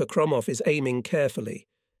 Sniper Kromov is aiming carefully.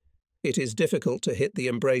 It is difficult to hit the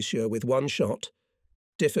embrasure with one shot.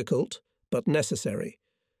 Difficult, but necessary.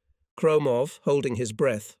 Kromov, holding his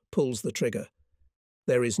breath, pulls the trigger.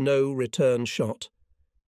 There is no return shot.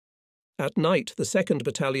 At night, the 2nd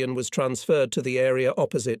Battalion was transferred to the area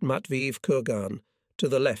opposite Matveev Kurgan, to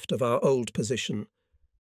the left of our old position.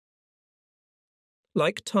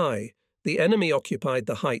 Like Tai, the enemy occupied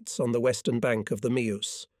the heights on the western bank of the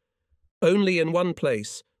Mius. Only in one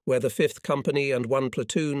place, where the 5th Company and one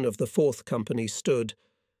platoon of the 4th Company stood,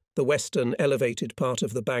 the western elevated part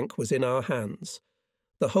of the bank was in our hands.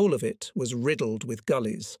 The whole of it was riddled with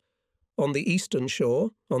gullies. On the eastern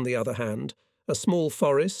shore, on the other hand, a small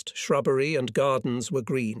forest, shrubbery and gardens were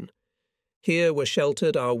green. Here were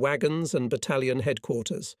sheltered our wagons and battalion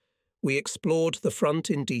headquarters. We explored the front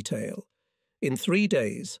in detail. In 3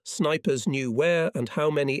 days, snipers knew where and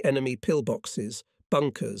how many enemy pillboxes,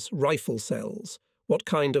 bunkers, rifle cells, what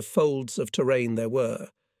kind of folds of terrain there were.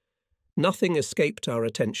 Nothing escaped our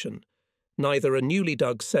attention, neither a newly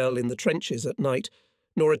dug cell in the trenches at night,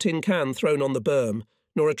 nor a tin can thrown on the berm,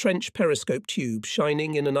 nor a trench periscope tube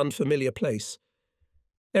shining in an unfamiliar place.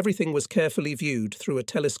 Everything was carefully viewed through a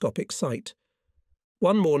telescopic sight.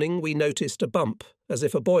 One morning we noticed a bump, as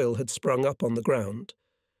if a boil had sprung up on the ground.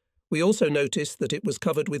 We also noticed that it was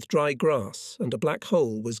covered with dry grass, and a black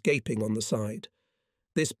hole was gaping on the side.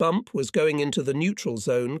 This bump was going into the neutral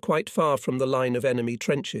zone quite far from the line of enemy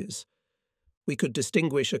trenches. We could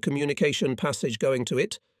distinguish a communication passage going to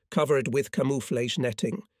it, covered with camouflage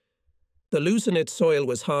netting. The loosened soil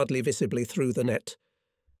was hardly visibly through the net.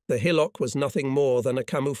 The hillock was nothing more than a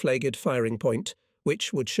camouflaged firing point,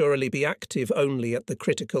 which would surely be active only at the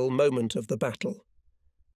critical moment of the battle.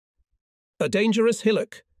 "A dangerous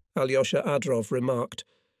hillock," Alyosha Adrov remarked.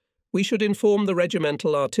 "We should inform the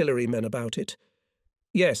regimental artillerymen about it.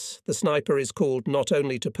 Yes, the sniper is called not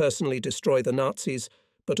only to personally destroy the Nazis,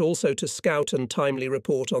 but also to scout and timely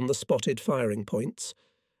report on the spotted firing points.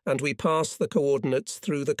 And we pass the coordinates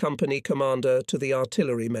through the company commander to the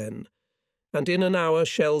artillerymen. And in an hour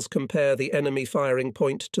shells compare the enemy firing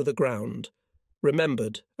point to the ground.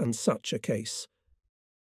 Remembered, and such a case."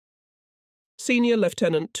 Senior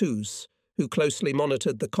Lieutenant Tuz, who closely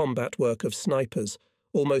monitored the combat work of snipers,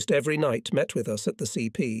 almost every night met with us at the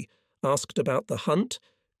CP, asked about the hunt,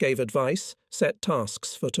 gave advice, set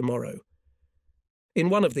tasks for tomorrow. In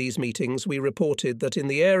one of these meetings we reported that in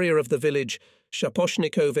the area of the village,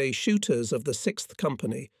 Shaposhnikove shooters of the 6th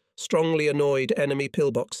Company strongly annoyed enemy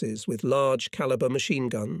pillboxes with large-caliber machine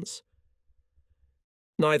guns.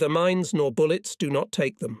 "Neither mines nor bullets do not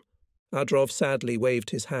take them." Adrov sadly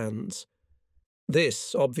waved his hands.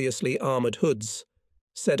 "This, obviously armoured hoods,"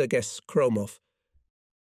 said a guest Kromov.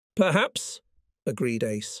 "Perhaps," agreed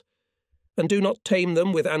Ace. "And do not tame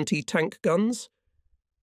them with anti-tank guns?"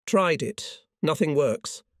 "Tried it. Nothing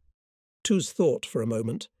works." Tuz thought for a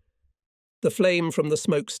moment. The flame from the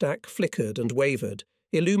smokestack flickered and wavered,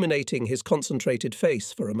 illuminating his concentrated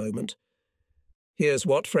face for a moment. "Here's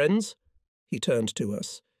what, friends?" He turned to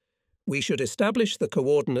us. "We should establish the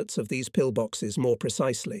coordinates of these pillboxes more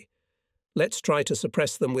precisely. Let's try to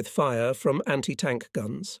suppress them with fire from anti-tank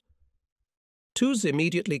guns." Tuz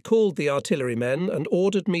immediately called the artillerymen and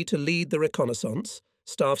ordered me to lead the reconnaissance.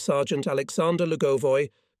 Staff Sergeant Alexander Lugovoy,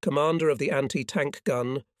 commander of the anti-tank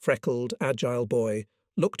gun, freckled, agile boy,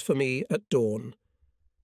 looked for me at dawn.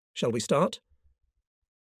 "Shall we start?"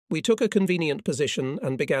 We took a convenient position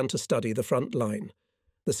and began to study the front line.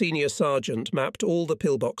 The senior sergeant mapped all the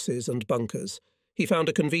pillboxes and bunkers. He found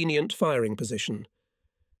a convenient firing position.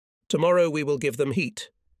 "Tomorrow we will give them heat,"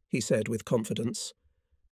 he said with confidence.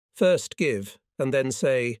 "First give, and then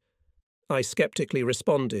say," I skeptically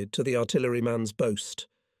responded to the artilleryman's boast.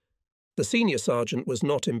 The senior sergeant was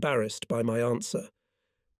not embarrassed by my answer.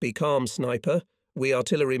 "Be calm, sniper. We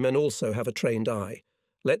artillerymen also have a trained eye.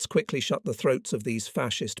 Let's quickly shut the throats of these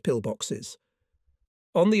fascist pillboxes."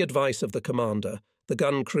 On the advice of the commander, the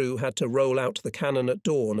gun crew had to roll out the cannon at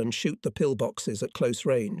dawn and shoot the pillboxes at close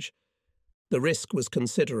range. The risk was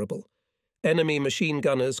considerable. Enemy machine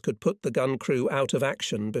gunners could put the gun crew out of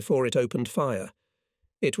action before it opened fire.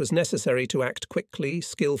 It was necessary to act quickly,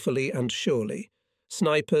 skillfully, and surely.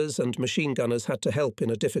 Snipers and machine gunners had to help in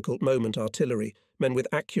a difficult moment artillery, men with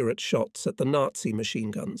accurate shots at the Nazi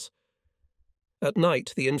machine guns. At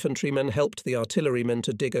night, the infantrymen helped the artillerymen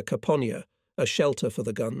to dig a caponnia, a shelter for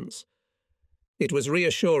the guns. It was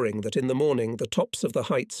reassuring that in the morning the tops of the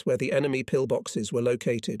heights where the enemy pillboxes were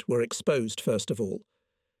located were exposed first of all.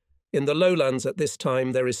 In the lowlands at this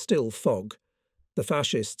time there is still fog. The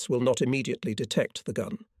fascists will not immediately detect the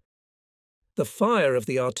gun. The fire of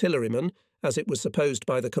the artillerymen, as it was supposed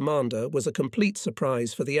by the commander, was a complete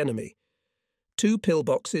surprise for the enemy. 2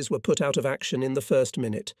 pillboxes were put out of action in the first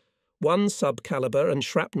minute. 1 sub-caliber and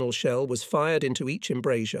shrapnel shell was fired into each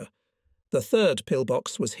embrasure. The 3rd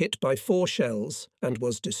pillbox was hit by 4 shells and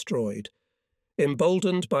was destroyed.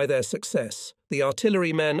 Emboldened by their success, the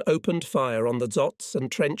artillerymen opened fire on the dzots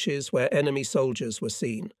and trenches where enemy soldiers were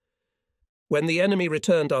seen. When the enemy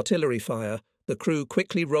returned artillery fire, the crew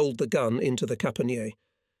quickly rolled the gun into the caponnier.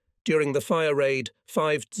 During the fire raid,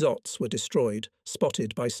 5 dzots were destroyed,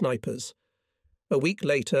 spotted by snipers. A week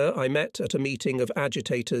later, I met at a meeting of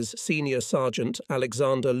agitators Senior Sergeant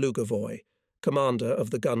Alexander Lugovoy, commander of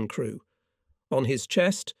the gun crew. On his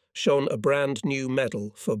chest shone a brand-new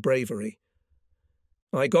medal for bravery.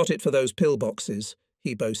 "I got it for those pillboxes,"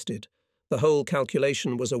 he boasted. The whole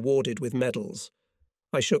calculation was awarded with medals.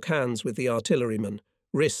 I shook hands with the artilleryman,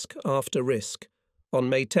 risk after risk, on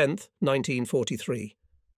May 10, 1943.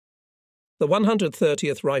 The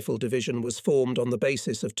 130th Rifle Division was formed on the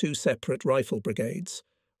basis of 2 separate rifle brigades,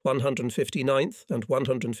 159th and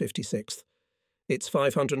 156th. Its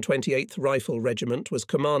 528th Rifle Regiment was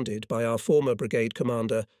commanded by our former brigade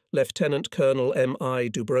commander, Lieutenant Colonel M.I.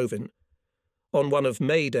 Dubrovin. On one of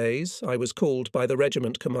May days, I was called by the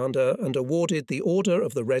regiment commander and awarded the Order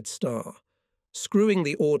of the Red Star. Screwing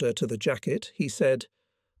the order to the jacket, he said,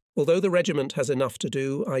 "Although the regiment has enough to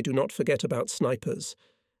do, I do not forget about snipers,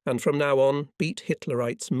 and from now on beat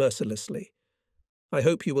Hitlerites mercilessly. I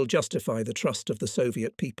hope you will justify the trust of the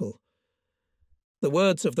Soviet people." The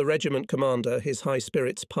words of the regiment commander, his high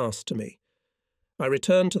spirits passed to me. I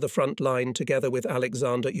returned to the front line together with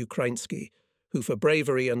Alexander Ukrainsky, who for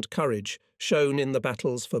bravery and courage shown in the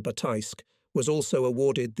battles for Bataisk was also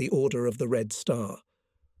awarded the Order of the Red Star.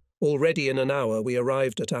 Already in an hour we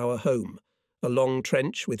arrived at our home, a long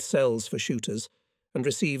trench with cells for shooters, and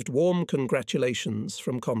received warm congratulations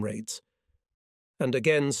from comrades. And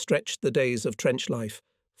again stretched the days of trench life,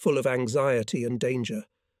 full of anxiety and danger.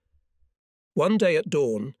 One day at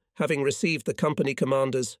dawn, having received the company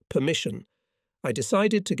commander's permission, I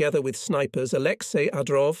decided together with snipers Alexei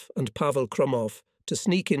Adrov and Pavel Kromov to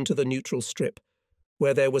sneak into the neutral strip,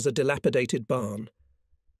 where there was a dilapidated barn.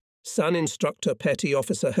 San Instructor Petty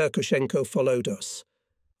Officer Herkushenko followed us.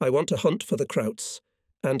 "I want to hunt for the Krauts,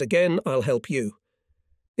 and again I'll help you.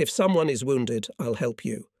 If someone is wounded, I'll help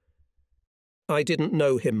you." I didn't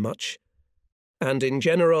know him much, and in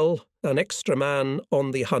general, an extra man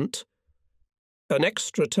on the hunt, an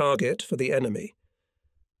extra target for the enemy.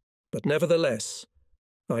 But nevertheless,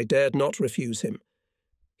 I dared not refuse him.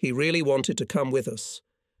 He really wanted to come with us.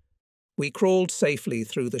 We crawled safely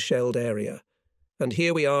through the shelled area, and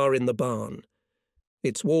here we are in the barn.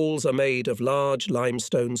 Its walls are made of large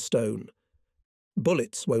limestone stone.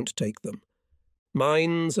 Bullets won't take them.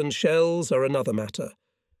 Mines and shells are another matter.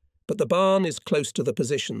 But the barn is close to the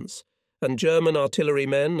positions, and German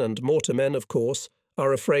artillerymen and mortarmen, of course,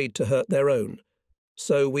 are afraid to hurt their own.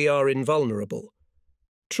 So we are invulnerable.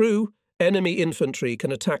 True, enemy infantry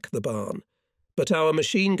can attack the barn, but our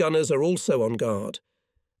machine gunners are also on guard.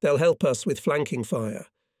 They'll help us with flanking fire.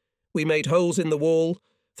 We made holes in the wall.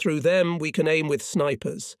 Through them we can aim with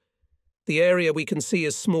snipers. The area we can see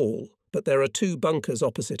is small, but there are 2 bunkers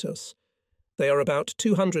opposite us. They are about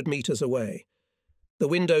 200 meters away. The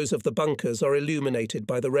windows of the bunkers are illuminated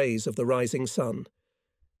by the rays of the rising sun.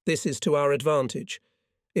 This is to our advantage.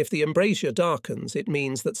 If the embrasure darkens, it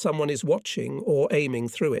means that someone is watching or aiming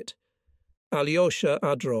through it. Alyosha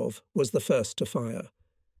Adrov was the first to fire.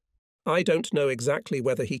 I don't know exactly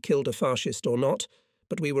whether he killed a fascist or not,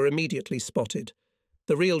 but we were immediately spotted.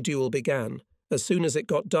 The real duel began. As soon as it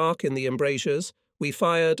got dark in the embrasures, we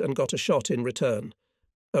fired and got a shot in return.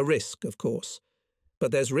 A risk, of course.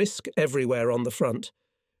 But there's risk everywhere on the front.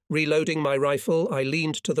 Reloading my rifle, I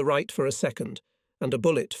leaned to the right for a second, and a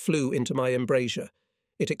bullet flew into my embrasure.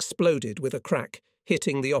 It exploded with a crack,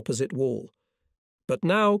 hitting the opposite wall. But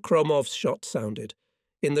now Kromov's shot sounded.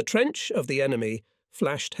 In the trench of the enemy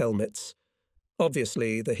flashed helmets.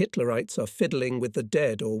 Obviously, the Hitlerites are fiddling with the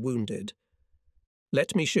dead or wounded.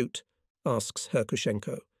 "Let me shoot," asks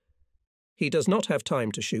Herkushenko. He does not have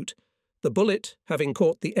time to shoot. The bullet, having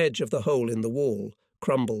caught the edge of the hole in the wall,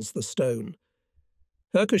 crumbles the stone.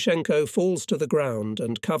 Herkushenko falls to the ground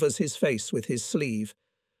and covers his face with his sleeve.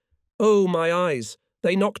 "Oh, my eyes!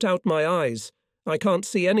 They knocked out my eyes! I can't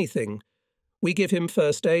see anything." We give him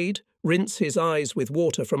first aid, rinse his eyes with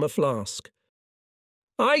water from a flask.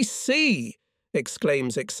 "I see!"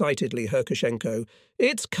 exclaims excitedly Herkushenko.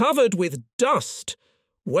 "It's covered with dust!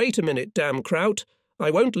 Wait a minute, damn Kraut.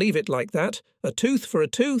 I won't leave it like that. A tooth for a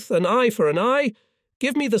tooth, an eye for an eye.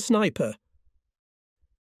 Give me the sniper."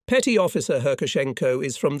 Petty Officer Herkushenko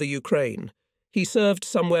is from the Ukraine. He served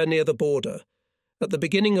somewhere near the border. At the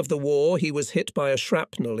beginning of the war, he was hit by a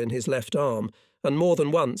shrapnel in his left arm, and more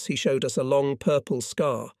than once he showed us a long purple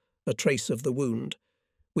scar, a trace of the wound.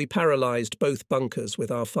 We paralysed both bunkers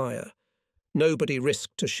with our fire. Nobody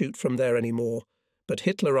risked to shoot from there anymore, but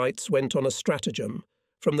Hitlerites went on a stratagem.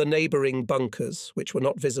 From the neighbouring bunkers, which were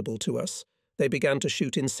not visible to us, they began to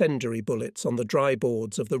shoot incendiary bullets on the dry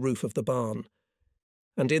boards of the roof of the barn.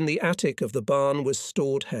 And in the attic of the barn was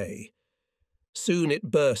stored hay. Soon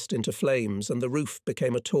it burst into flames and the roof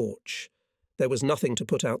became a torch. There was nothing to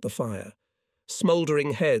put out the fire.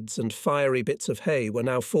 Smouldering heads and fiery bits of hay were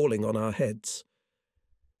now falling on our heads.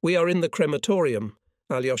 "We are in the crematorium,"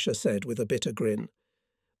 Alyosha said with a bitter grin.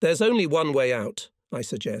 "There's only one way out," I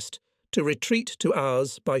suggest, "to retreat to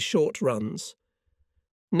ours by short runs."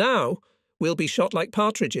 "Now we'll be shot like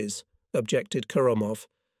partridges," objected Koromov.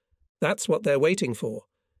 "That's what they're waiting for.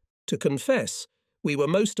 To confess, we were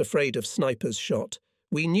most afraid of snipers' shot.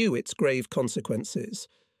 We knew its grave consequences.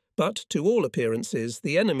 But, to all appearances,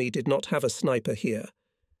 the enemy did not have a sniper here.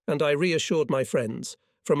 And I reassured my friends.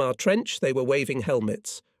 From our trench they were waving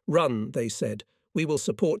helmets. "Run," they said. "We will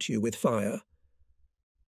support you with fire."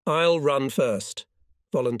 "I'll run first,"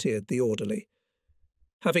 volunteered the orderly.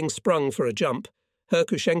 Having sprung for a jump,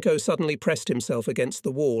 Herkushenko suddenly pressed himself against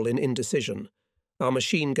the wall in indecision. Our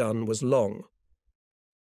machine gun was long.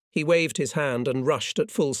 He waved his hand and rushed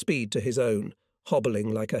at full speed to his own,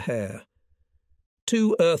 hobbling like a hare.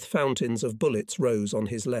 2 earth fountains of bullets rose on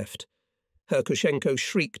his left. Herkushenko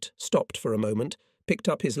shrieked, stopped for a moment, picked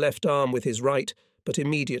up his left arm with his right, but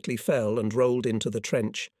immediately fell and rolled into the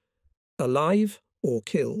trench. Alive or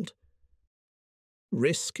killed?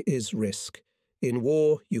 Risk is risk. In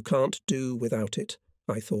war you can't do without it,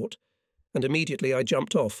 I thought, and immediately I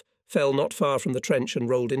jumped off, fell not far from the trench and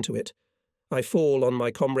rolled into it. I fall on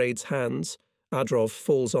my comrade's hands, Adrov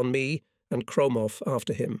falls on me, and Kromov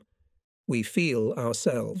after him. We feel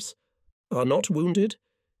ourselves. Are not wounded?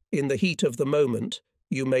 In the heat of the moment,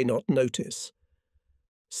 you may not notice.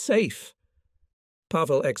 Safe!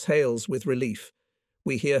 Pavel exhales with relief.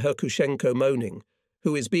 We hear Herkushenko moaning,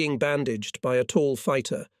 who is being bandaged by a tall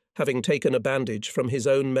fighter, having taken a bandage from his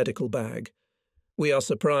own medical bag. We are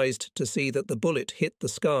surprised to see that the bullet hit the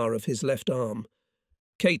scar of his left arm.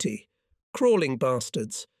 Katie, crawling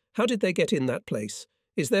bastards, how did they get in that place?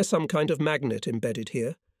 Is there some kind of magnet embedded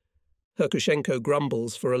here? Herkushenko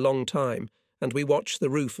grumbles for a long time, and we watch the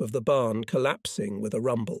roof of the barn collapsing with a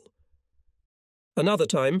rumble. Another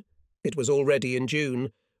time, it was already in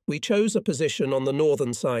June, we chose a position on the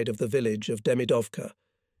northern side of the village of Demidovka.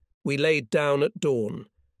 We laid down at dawn.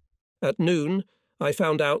 At noon, I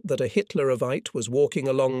found out that a Hitlerovite was walking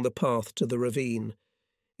along the path to the ravine.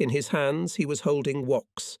 In his hands he was holding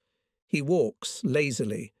woks. He walks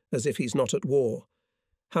lazily, as if he's not at war.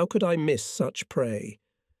 How could I miss such prey?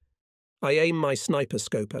 I aim my sniper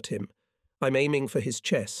scope at him. I'm aiming for his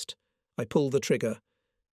chest. I pull the trigger.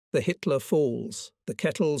 The Hitler falls. The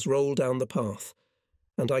kettles roll down the path.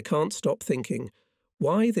 And I can't stop thinking,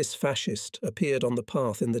 why this fascist appeared on the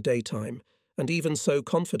path in the daytime, and even so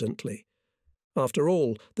confidently. After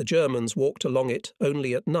all, the Germans walked along it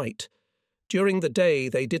only at night. During the day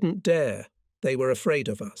they didn't dare. They were afraid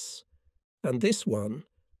of us. And this one...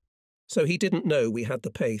 So he didn't know we had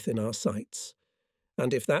the Paith in our sights.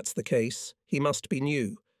 And if that's the case, he must be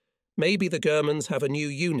new. Maybe the Germans have a new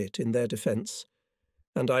unit in their defence.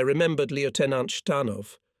 And I remembered Lieutenant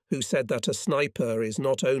Shtanov, who said that a sniper is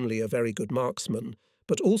not only a very good marksman,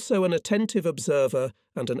 but also an attentive observer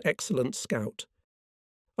and an excellent scout.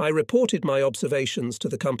 I reported my observations to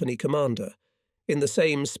the company commander. In the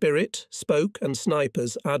same spirit spoke and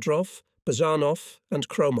snipers Adrov, Bazhanov, and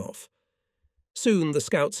Kromov. Soon the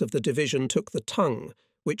scouts of the division took the tongue,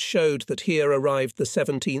 which showed that here arrived the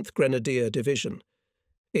 17th Grenadier Division.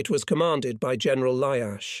 It was commanded by General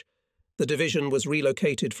Lyash. The division was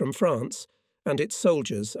relocated from France, and its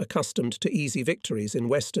soldiers, accustomed to easy victories in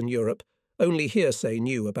Western Europe, only hearsay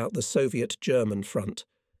knew about the Soviet-German front.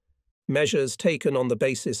 Measures taken on the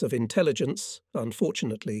basis of intelligence,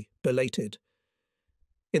 unfortunately, belated.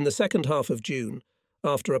 In the second half of June,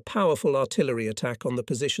 after a powerful artillery attack on the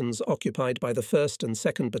positions occupied by the 1st and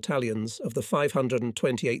 2nd Battalions of the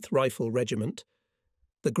 528th Rifle Regiment,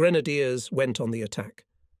 the Grenadiers went on the attack.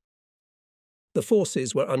 The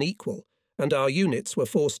forces were unequal, and our units were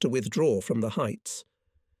forced to withdraw from the heights.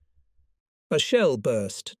 A shell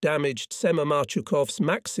burst damaged Sema-Marchukov's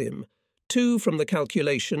Maxim. 2 from the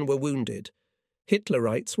calculation were wounded.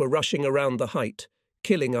 Hitlerites were rushing around the height,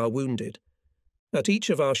 killing our wounded. At each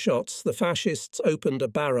of our shots, the fascists opened a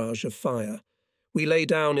barrage of fire. We lay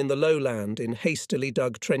down in the lowland in hastily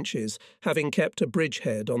dug trenches, having kept a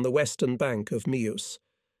bridgehead on the western bank of Mius.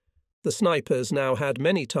 The snipers now had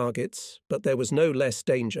many targets, but there was no less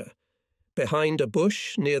danger. Behind a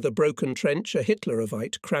bush near the broken trench, a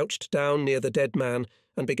Hitlerite crouched down near the dead man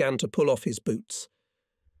and began to pull off his boots.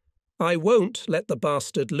 I won't let the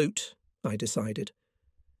bastard loot, I decided.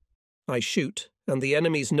 I shoot, and the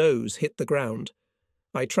enemy's nose hit the ground.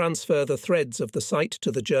 I transfer the threads of the sight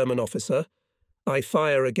to the German officer. I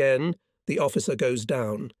fire again. The officer goes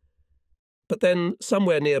down. But then,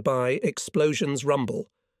 somewhere nearby, explosions rumble.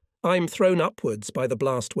 I'm thrown upwards by the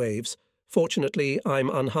blast waves. Fortunately, I'm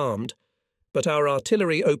unharmed. But our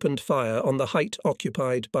artillery opened fire on the height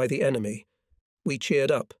occupied by the enemy. We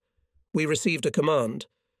cheered up. We received a command.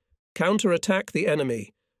 Counterattack the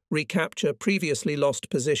enemy. Recapture previously lost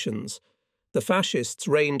positions. The fascists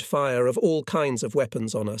rained fire of all kinds of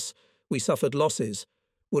weapons on us. We suffered losses.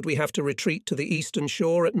 Would we have to retreat to the eastern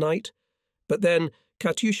shore at night? But then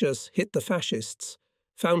Katyushas hit the fascists.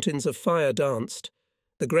 Fountains of fire danced.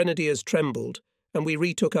 The grenadiers trembled, and we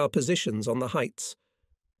retook our positions on the heights.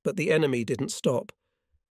 But the enemy didn't stop.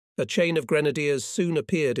 A chain of grenadiers soon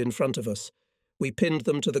appeared in front of us. We pinned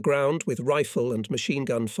them to the ground with rifle and machine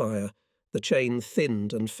gun fire. The chain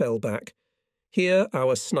thinned and fell back. Here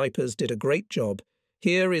our snipers did a great job.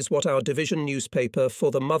 Here is what our division newspaper For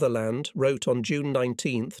the Motherland wrote on June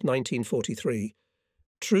 19, 1943.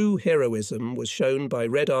 True heroism was shown by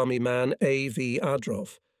Red Army man A.V.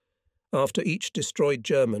 Adrov. After each destroyed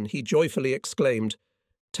German, he joyfully exclaimed,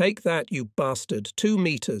 "Take that, you bastard, 2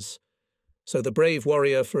 meters!" So the brave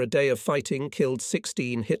warrior for a day of fighting killed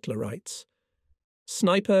 16 Hitlerites.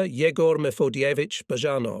 Sniper Yegor Mefodievich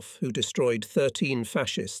Bajanov, who destroyed 13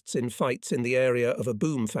 fascists in fights in the area of a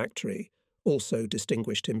boom factory, also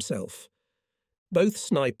distinguished himself. Both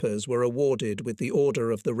snipers were awarded with the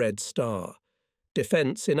Order of the Red Star.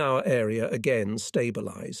 Defence in our area again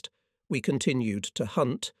stabilised. We continued to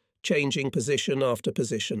hunt, changing position after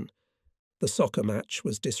position. The soccer match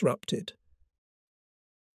was disrupted.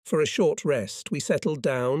 For a short rest, we settled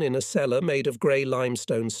down in a cellar made of grey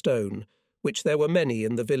limestone stone, which there were many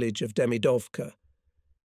in the village of Demidovka.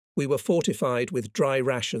 We were fortified with dry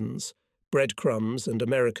rations, breadcrumbs and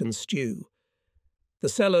American stew. The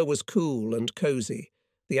cellar was cool and cosy.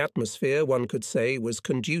 The atmosphere, one could say, was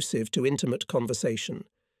conducive to intimate conversation.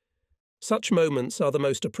 Such moments are the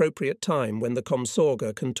most appropriate time when the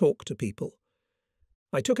Komsorga can talk to people.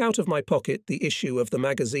 I took out of my pocket the issue of the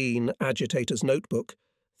magazine Agitator's Notebook,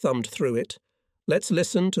 thumbed through it. Let's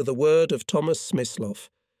listen to the word of Thomas Smyslov.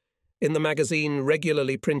 In the magazine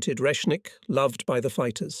regularly printed Reshnik, loved by the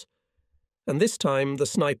fighters. And this time the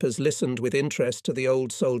snipers listened with interest to the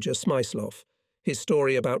old soldier Smyslov, his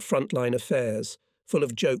story about frontline affairs, full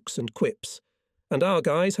of jokes and quips. And our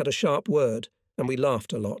guys had a sharp word, and we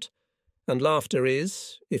laughed a lot. And laughter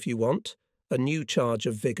is, if you want, a new charge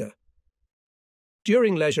of vigour.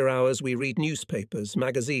 During leisure hours we read newspapers,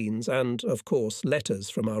 magazines, and, of course, letters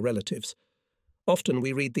from our relatives. Often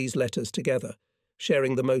we read these letters together,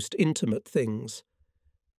 sharing the most intimate things.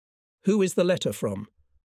 "Who is the letter from?"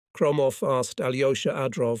 Kromov asked Alyosha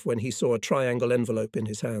Adrov when he saw a triangle envelope in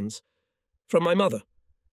his hands. "From my mother."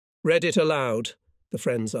 "Read it aloud," the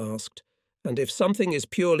friends asked, "and if something is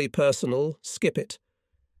purely personal, skip it."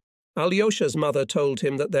 Alyosha's mother told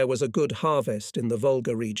him that there was a good harvest in the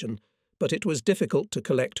Volga region, but it was difficult to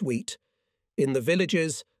collect wheat. In the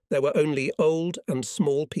villages, there were only old and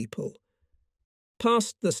small people.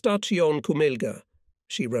 "Past the Station Kumilga,"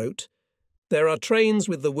 she wrote. "There are trains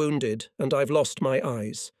with the wounded, and I've lost my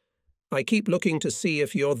eyes. I keep looking to see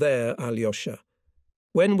if you're there, Alyosha.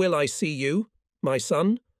 When will I see you, my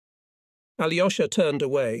son?" Alyosha turned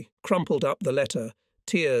away, crumpled up the letter.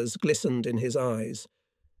 Tears glistened in his eyes.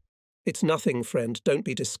 "It's nothing, friend, don't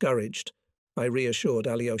be discouraged," I reassured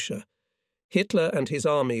Alyosha. "Hitler and his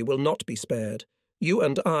army will not be spared. You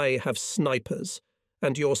and I have snipers,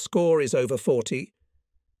 and your score is over 40.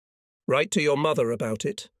 "Write to your mother about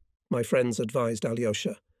it," my friends advised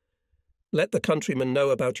Alyosha. "Let the countrymen know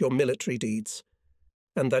about your military deeds,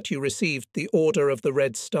 and that you received the Order of the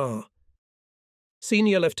Red Star."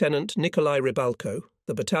 Senior Lieutenant Nikolai Rybalko,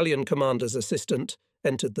 the battalion commander's assistant,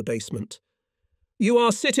 entered the basement. "You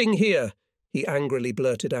are sitting here," he angrily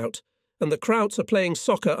blurted out, "and the Krauts are playing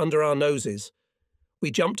soccer under our noses."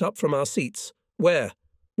 We jumped up from our seats. "Where?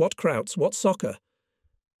 What Krauts? What soccer?"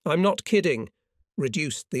 "I'm not kidding,"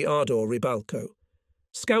 reduced the Ardor Ribalco.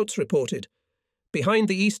 Scouts reported. "Behind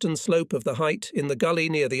the eastern slope of the height, in the gully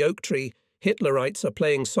near the oak tree, Hitlerites are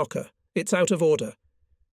playing soccer. It's out of order."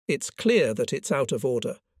 "It's clear that it's out of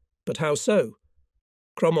order. But how so?"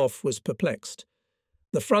 Kromov was perplexed.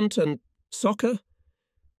 "The front and soccer?"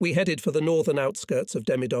 We headed for the northern outskirts of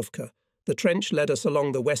Demidovka. The trench led us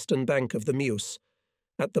along the western bank of the Meuse.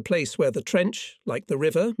 At the place where the trench, like the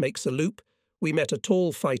river, makes a loop, we met a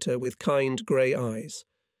tall fighter with kind grey eyes.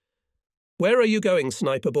 "Where are you going,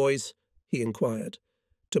 sniper boys?" he inquired.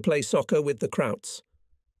 "To play soccer with the Krauts."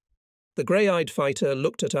 The grey-eyed fighter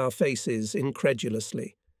looked at our faces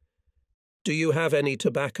incredulously. "Do you have any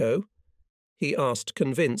tobacco?" he asked,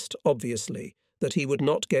 convinced, obviously, that he would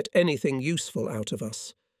not get anything useful out of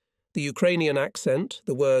us. The Ukrainian accent,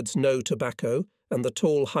 the words "no tobacco," and the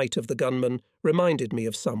tall height of the gunman reminded me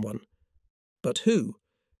of someone. But who?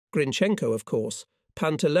 Grinchenko, of course.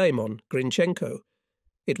 Panteleimon Grinchenko.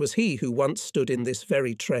 It was he who once stood in this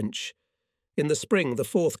very trench. In the spring, the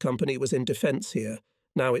 4th Company was in defence here.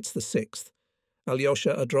 Now it's the 6th.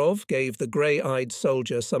 Alyosha Adrov gave the grey-eyed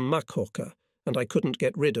soldier some makhorka, and I couldn't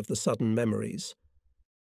get rid of the sudden memories.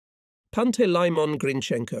 Panteleimon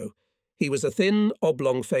Grinchenko. He was a thin,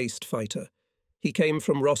 oblong-faced fighter. He came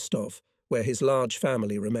from Rostov, where his large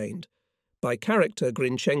family remained. By character,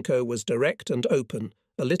 Grinchenko was direct and open,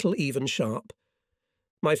 a little even sharp.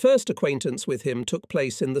 My first acquaintance with him took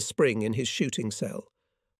place in the spring in his shooting cell.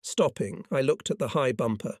 Stopping, I looked at the high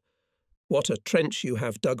bumper. "What a trench you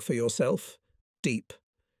have dug for yourself. Deep."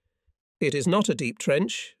 "It is not a deep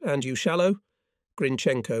trench, and you shallow?"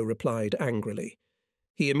 Grinchenko replied angrily.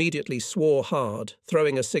 He immediately swore hard,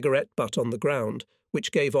 throwing a cigarette butt on the ground,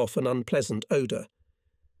 which gave off an unpleasant odour.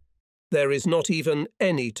 "There is not even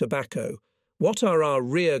any tobacco. What are our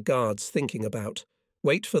rear guards thinking about?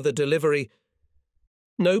 Wait for the delivery—"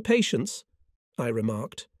 "No patience," I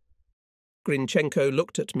remarked. Grinchenko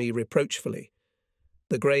looked at me reproachfully.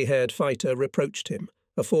 The grey-haired fighter reproached him,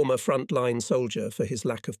 a former front-line soldier, for his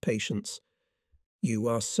lack of patience. "You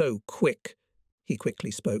are so quick," he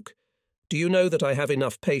quickly spoke. "Do you know that I have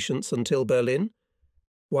enough patience until Berlin?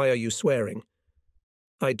 Why are you swearing?"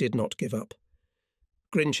 I did not give up.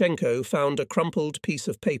 Grinchenko found a crumpled piece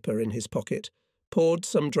of paper in his pocket, poured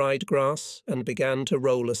some dried grass, and began to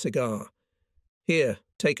roll a cigar. "Here,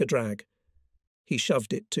 take a drag." He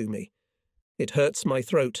shoved it to me. "It hurts my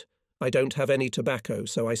throat. I don't have any tobacco,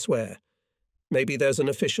 so I swear. Maybe there's an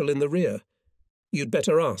official in the rear. You'd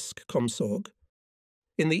better ask, Komsorg."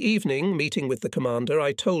 In the evening, meeting with the commander,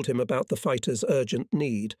 I told him about the fighter's urgent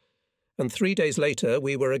need, and 3 days later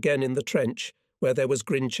we were again in the trench, where there was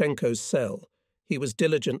Grinchenko's cell. He was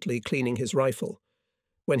diligently cleaning his rifle.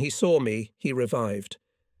 When he saw me, he revived.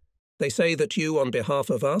 "They say that you, on behalf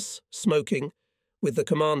of us, smoking, with the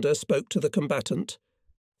commander, spoke to the combatant.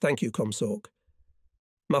 Thank you, Komsorg."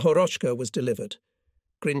 Mahorochka was delivered.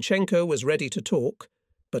 Grinchenko was ready to talk,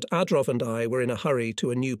 but Adrov and I were in a hurry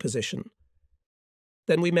to a new position.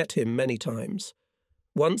 Then we met him many times.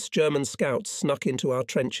 Once German scouts snuck into our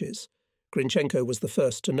trenches. Grinchenko was the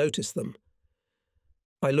first to notice them.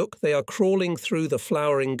 "Look, they are crawling through the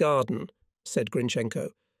flowering garden," said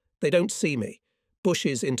Grinchenko. "They don't see me.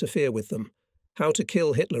 Bushes interfere with them. How to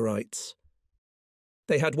kill Hitlerites."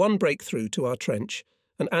 They had one breakthrough to our trench.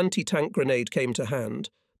 An anti-tank grenade came to hand.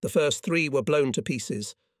 The first 3 were blown to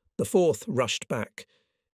pieces. The 4th rushed back.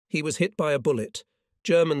 He was hit by a bullet.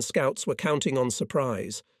 German scouts were counting on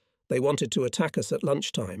surprise. They wanted to attack us at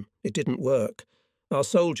lunchtime. It didn't work. Our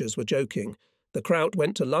soldiers were joking. The Kraut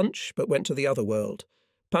went to lunch, but went to the other world.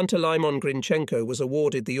 Panteleimon Grinchenko was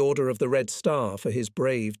awarded the Order of the Red Star for his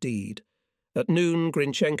brave deed. At noon,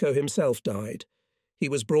 Grinchenko himself died. He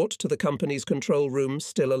was brought to the company's control room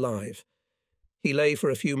still alive. He lay for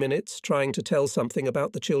a few minutes, trying to tell something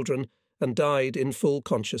about the children, and died in full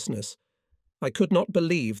consciousness. I could not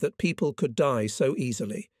believe that people could die so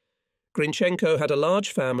easily. Grinchenko had a large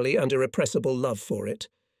family and irrepressible love for it.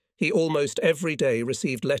 He almost every day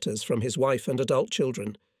received letters from his wife and adult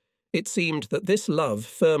children. It seemed that this love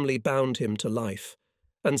firmly bound him to life.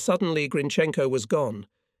 And suddenly Grinchenko was gone.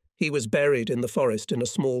 He was buried in the forest in a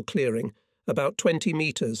small clearing, about 20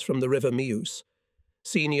 meters from the river Meuse.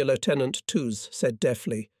 Senior Lieutenant Tuz said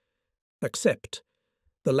deafly, "Accept.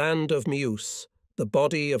 The land of Meuse, the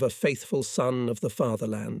body of a faithful son of the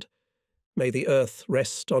fatherland. May the earth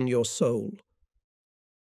rest on your soul."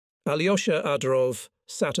 Alyosha Adrov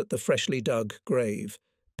sat at the freshly dug grave,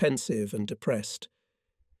 pensive and depressed.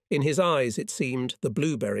 In his eyes, it seemed, the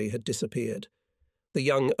blueberry had disappeared. The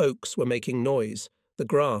young oaks were making noise, the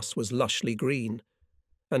grass was lushly green,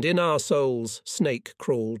 and in our souls Snake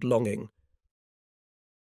crawled longing.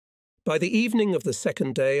 By the evening of the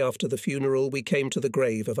second day after the funeral, we came to the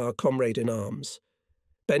grave of our comrade in arms.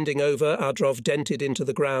 Bending over, Adrov dented into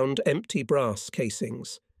the ground empty brass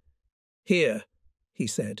casings. "Here," he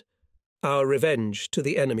said, "our revenge to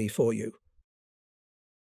the enemy for you."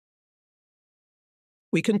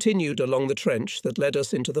 We continued along the trench that led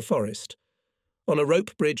us into the forest. On a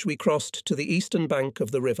rope bridge we crossed to the eastern bank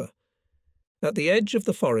of the river. At the edge of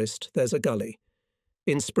the forest there's a gully.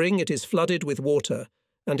 In spring it is flooded with water,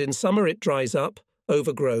 and in summer it dries up,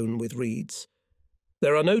 overgrown with reeds.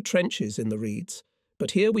 There are no trenches in the reeds,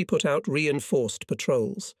 but here we put out reinforced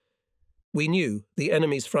patrols. We knew the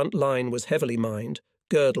enemy's front line was heavily mined,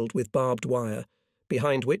 girdled with barbed wire,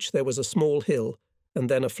 behind which there was a small hill, and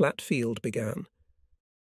then a flat field began.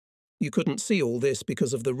 You couldn't see all this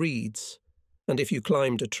because of the reeds, and if you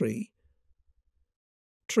climbed a tree.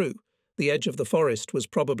 True, the edge of the forest was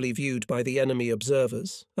probably viewed by the enemy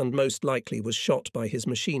observers, and most likely was shot by his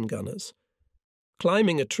machine gunners.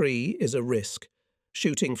 Climbing a tree is a risk.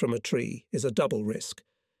 Shooting from a tree is a double risk.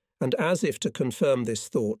 And as if to confirm this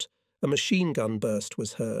thought, a machine gun burst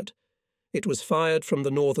was heard. It was fired from the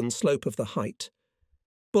northern slope of the height.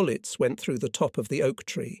 Bullets went through the top of the oak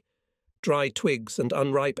tree. Dry twigs and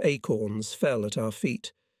unripe acorns fell at our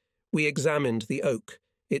feet. We examined the oak.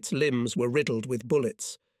 Its limbs were riddled with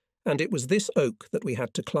bullets. And it was this oak that we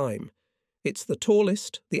had to climb. It's the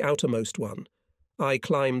tallest, the outermost one. I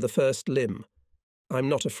climb the first limb. I'm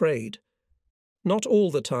not afraid. Not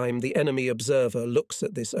all the time the enemy observer looks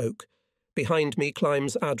at this oak. Behind me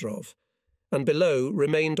climbs Adrov, and below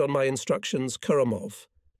remained on my instructions Kuromov,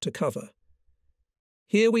 to cover.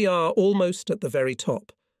 Here we are almost at the very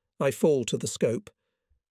top. I fall to the scope.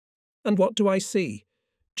 And what do I see?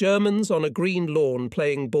 Germans on a green lawn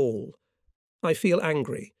playing ball. I feel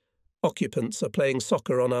angry. Occupants are playing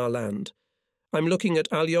soccer on our land. I'm looking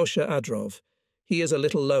at Alyosha Adrov. He is a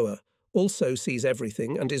little lower, also sees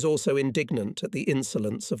everything, and is also indignant at the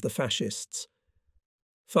insolence of the fascists.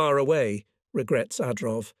 Far away, regrets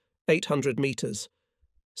Adrov, 800 metres.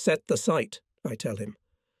 Set the sight, I tell him.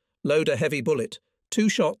 Load a heavy bullet. 2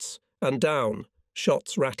 shots, and down.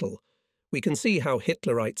 Shots rattle. We can see how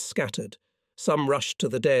Hitlerites scattered. Some rushed to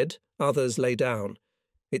the dead, others lay down.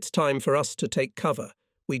 It's time for us to take cover.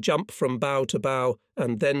 We jump from bough to bough,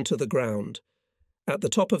 and then to the ground. At the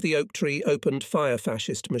top of the oak tree opened fire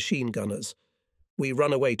fascist machine gunners. We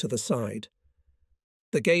run away to the side.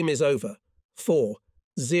 The game is over.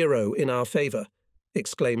 4-0 in our favour,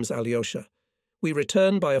 exclaims Alyosha. We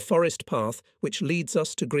return by a forest path which leads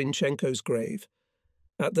us to Grinchenko's grave.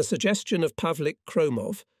 At the suggestion of Pavlik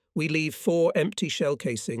Kromov, we leave 4 empty shell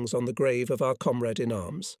casings on the grave of our comrade in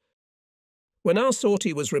arms. When our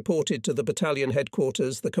sortie was reported to the battalion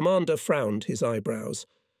headquarters, the commander frowned his eyebrows.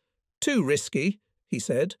 "Too risky," he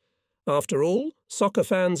said. "After all, soccer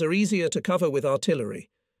fans are easier to cover with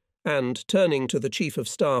artillery." And, turning to the chief of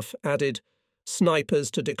staff, added,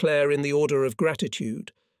 "Snipers to declare in the order of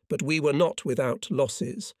gratitude, but we were not without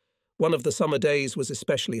losses. One of the summer days was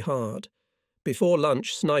especially hard. Before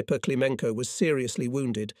lunch, Sniper Klimenko was seriously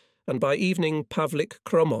wounded, and by evening Pavlik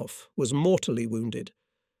Kromov was mortally wounded.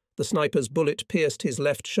 The sniper's bullet pierced his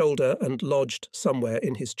left shoulder and lodged somewhere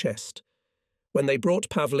in his chest. When they brought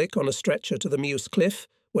Pavlik on a stretcher to the Meuse Cliff,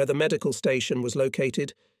 where the medical station was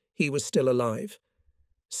located, he was still alive.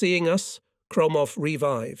 Seeing us, Kromov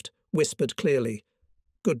revived, whispered clearly,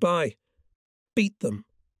 "Goodbye. Beat them."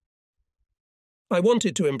 I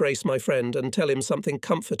wanted to embrace my friend and tell him something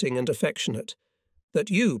comforting and affectionate, that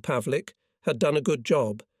you, Pavlik, had done a good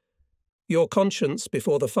job. Your conscience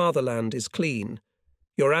before the fatherland is clean.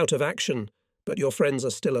 You're out of action, but your friends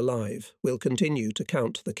are still alive. We'll continue to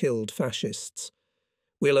count the killed fascists.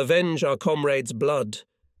 We'll avenge our comrades' blood.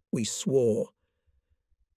 We swore.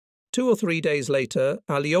 2 or 3 days later,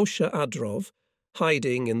 Alyosha Adrov,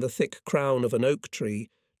 hiding in the thick crown of an oak tree,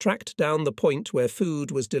 tracked down the point where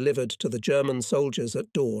food was delivered to the German soldiers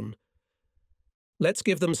at dawn. "Let's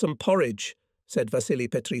give them some porridge," said Vasily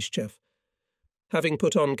Petrishchev. Having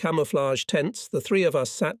put on camouflage tents, the 3 of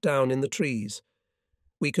us sat down in the trees.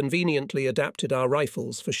 We conveniently adapted our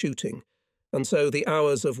rifles for shooting, and so the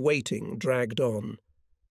hours of waiting dragged on.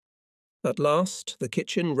 At last the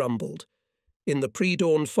kitchen rumbled. In the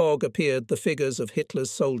pre-dawn fog appeared the figures of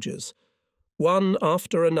Hitler's soldiers. One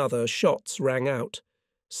after another shots rang out.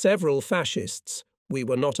 Several fascists, we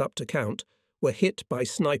were not up to count, were hit by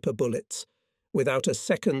sniper bullets. Without a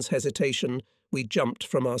second's hesitation, we jumped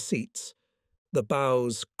from our seats. The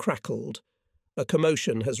boughs crackled. A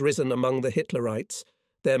commotion has risen among the Hitlerites.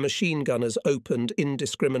 Their machine gunners opened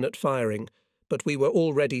indiscriminate firing, but we were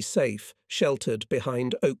already safe, sheltered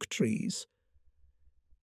behind oak trees.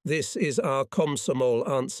 This is our Komsomol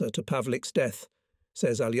answer to Pavlik's death,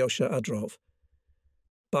 says Alyosha Adrov.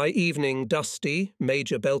 By evening, Dusty,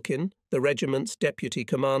 Major Belkin, the regiment's deputy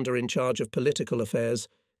commander in charge of political affairs,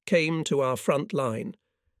 came to our front line.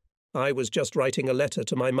 I was just writing a letter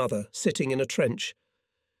to my mother, sitting in a trench.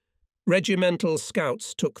 "Regimental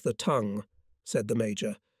scouts took the tongue," said the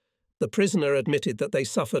major. "The prisoner admitted that they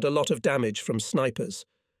suffered a lot of damage from snipers,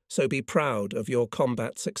 so be proud of your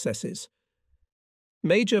combat successes."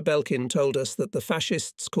 Major Belkin told us that the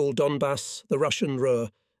fascists call Donbass the Russian Ruhr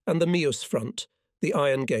and the Mius Front, the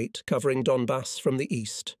Iron Gate covering Donbass from the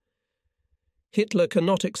east. Hitler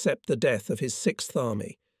cannot accept the death of his 6th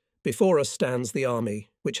Army. Before us stands the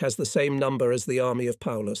army, which has the same number as the army of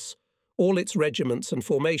Paulus. All its regiments and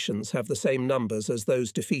formations have the same numbers as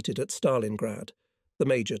those defeated at Stalingrad, the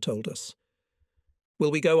major told us.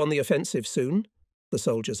 "Will we go on the offensive soon?" the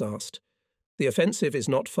soldiers asked. "The offensive is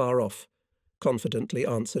not far off," confidently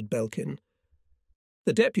answered Belkin.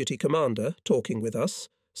 The deputy commander, talking with us,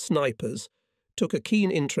 snipers, took a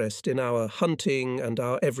keen interest in our hunting and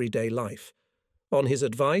our everyday life. On his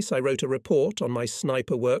advice, I wrote a report on my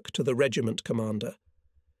sniper work to the regiment commander.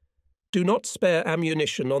 "Do not spare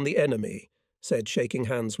ammunition on the enemy," said, shaking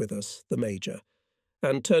hands with us, the major.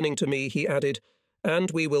 And turning to me, he added,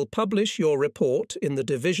 "And we will publish your report in the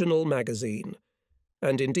divisional magazine."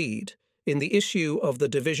 And indeed, in the issue of the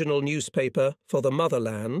divisional newspaper For the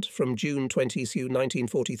Motherland from June 20,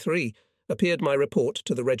 1943, appeared my report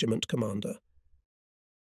to the regiment commander.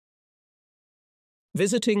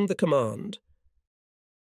 Visiting the command.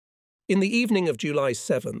 In the evening of July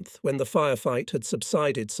 7th, when the firefight had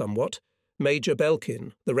subsided somewhat, Major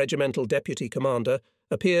Belkin, the regimental deputy commander,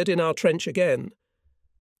 appeared in our trench again.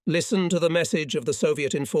 "Listen to the message of the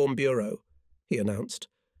Soviet Inform Bureau," he announced.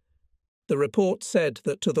 The report said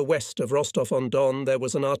that to the west of Rostov-on-Don there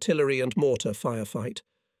was an artillery and mortar firefight.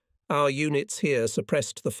 Our units here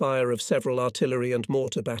suppressed the fire of several artillery and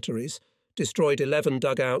mortar batteries, destroyed 11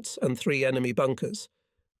 dugouts and 3 enemy bunkers,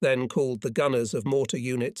 then called the gunners of mortar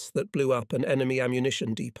units that blew up an enemy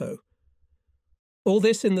ammunition depot. "All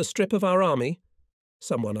this in the strip of our army?"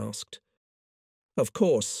 someone asked. "Of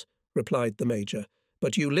course," replied the major,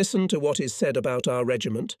 "but you listen to what is said about our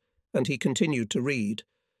regiment," and he continued to read.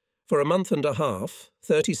 For a month and a half,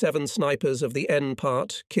 37 snipers of the N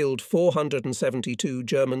part killed 472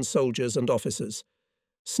 German soldiers and officers.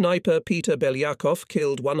 Sniper Peter Belyakov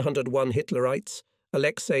killed 101 Hitlerites,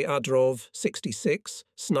 Alexei Adrov, 66,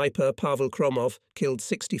 sniper Pavel Kromov killed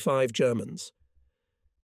 65 Germans.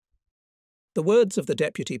 The words of the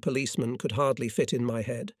deputy policeman could hardly fit in my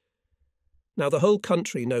head. Now the whole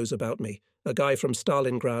country knows about me, a guy from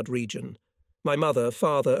Stalingrad region. My mother,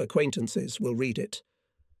 father, acquaintances will read it.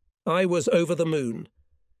 I was over the moon.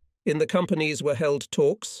 In the companies were held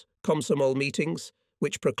talks, Komsomol meetings,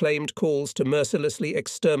 which proclaimed calls to mercilessly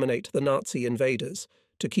exterminate the Nazi invaders,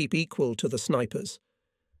 to keep equal to the snipers.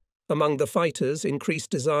 Among the fighters,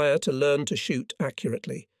 increased desire to learn to shoot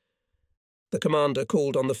accurately. The commander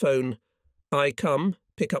called on the phone. "I come,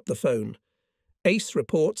 pick up the phone. Ace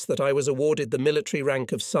reports that I was awarded the military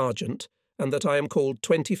rank of sergeant and that I am called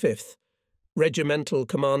 25th, Regimental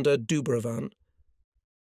Commander Dubrovan.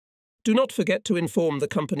 Do not forget to inform the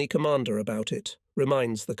company commander about it,"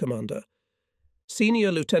 reminds the commander.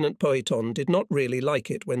 Senior Lieutenant Poeton did not really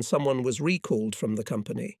like it when someone was recalled from the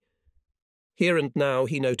company. Here and now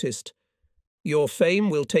he noticed, "Your fame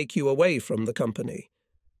will take you away from the company."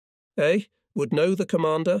 Would know the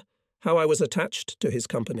commander, how I was attached to his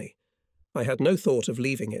company. I had no thought of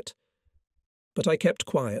leaving it. But I kept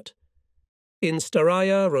quiet. In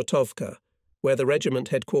Staraya Rotovka, where the regiment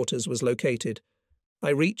headquarters was located, I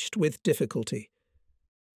reached with difficulty.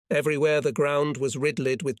 Everywhere the ground was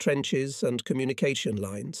riddled with trenches and communication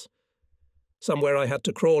lines. Somewhere I had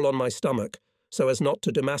to crawl on my stomach, so as not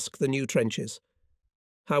to demask the new trenches.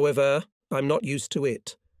 However, I'm not used to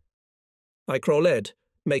it. I crawled,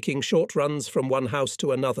 making short runs from one house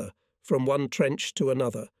to another, from one trench to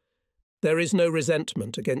another. There is no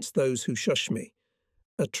resentment against those who shush me.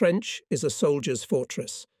 A trench is a soldier's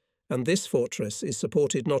fortress, and this fortress is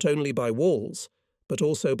supported not only by walls, but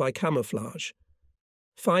also by camouflage.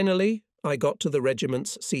 Finally, I got to the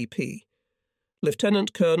regiment's CP.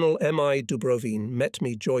 Lieutenant Colonel M.I. Dubrovin met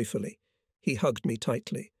me joyfully. He hugged me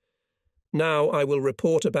tightly. "Now I will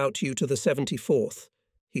report about you to the 74th,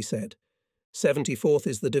 he said. 74th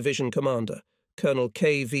is the division commander, Colonel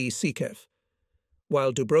K.V. Sikev.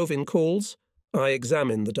 While Dubrovin calls, I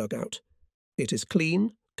examine the dugout. It is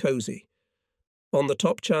clean, cosy. On the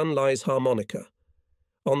topchan lies harmonica.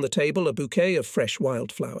 On the table a bouquet of fresh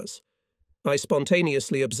wildflowers. I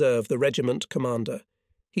spontaneously observe the regiment commander.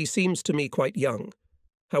 He seems to me quite young.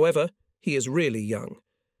 However, he is really young.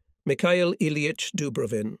 Mikhail Ilyich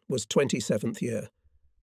Dubrovin was 27th year.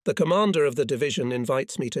 The commander of the division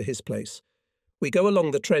invites me to his place. We go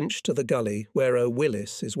along the trench to the gully where a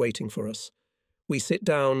Willis is waiting for us. We sit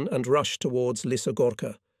down and rush towards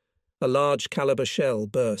Lisogorka. A large caliber shell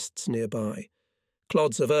bursts nearby.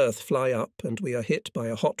 Clods of earth fly up and we are hit by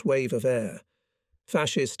a hot wave of air.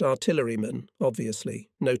 Fascist artillerymen, obviously,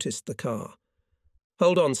 noticed the car.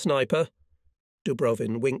 "Hold on, sniper."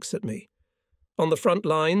 Dubrovin winks at me. "On the front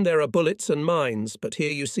line there are bullets and mines, but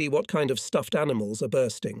here you see what kind of stuffed animals are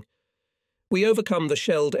bursting." We overcome the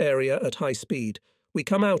shelled area at high speed. We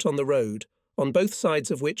come out on the road, on both sides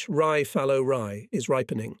of which rye fallow rye is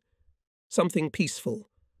ripening. Something peaceful.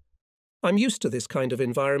 I'm used to this kind of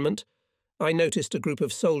environment. I noticed a group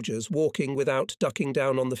of soldiers walking without ducking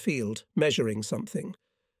down on the field, measuring something.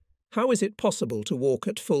 How is it possible to walk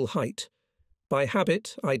at full height? By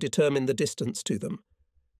habit, I determine the distance to them.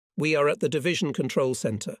 We are at the division control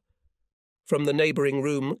centre. From the neighbouring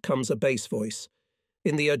room comes a bass voice.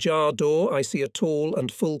 In the ajar door I see a tall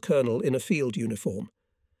and full colonel in a field uniform.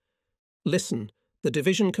 "Listen, the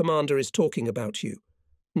division commander is talking about you,"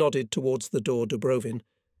 nodded towards the door Dubrovin.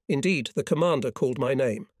 Indeed, the commander called my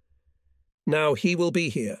name. "Now he will be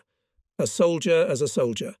here. A soldier as a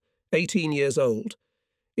soldier, 18 years old.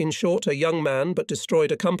 In short, a young man, but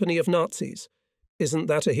destroyed a company of Nazis. Isn't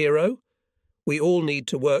that a hero? We all need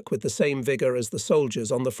to work with the same vigour as the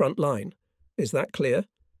soldiers on the front line. Is that clear?"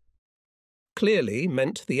 Clearly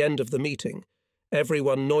meant the end of the meeting.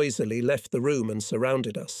 Everyone noisily left the room and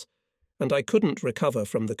surrounded us. And I couldn't recover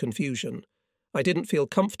from the confusion. I didn't feel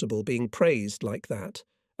comfortable being praised like that.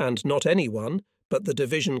 And not anyone, but the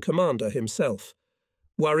division commander himself.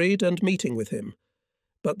 Worried and meeting with him.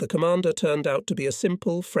 But the commander turned out to be a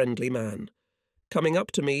simple, friendly man. Coming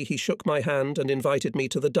up to me, he shook my hand and invited me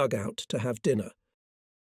to the dugout to have dinner.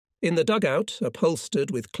 In the dugout,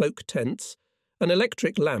 upholstered with cloak tents, an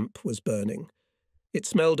electric lamp was burning. It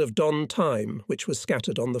smelled of Don thyme, which was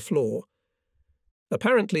scattered on the floor.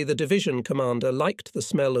 Apparently the division commander liked the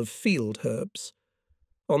smell of field herbs.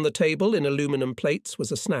 On the table in aluminum plates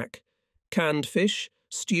was a snack: canned fish,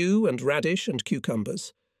 stew and radish and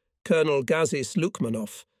cucumbers. Colonel Gazis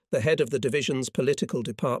Lukmanov, the head of the division's political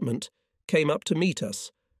department, came up to meet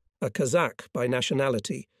us, a Kazakh by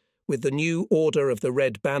nationality, with the new Order of the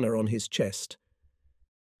Red Banner on his chest.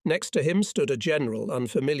 Next to him stood a general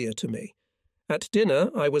unfamiliar to me. At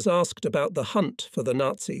dinner I was asked about the hunt for the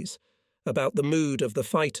Nazis, about the mood of the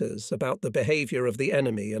fighters, about the behaviour of the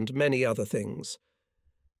enemy, and many other things.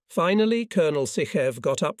 Finally, Colonel Sikhev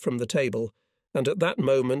got up from the table, and at that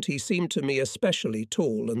moment he seemed to me especially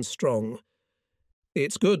tall and strong.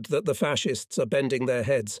 "It's good that the fascists are bending their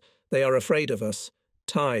heads. They are afraid of us.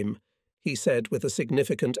 Time," he said with a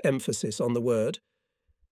significant emphasis on the word.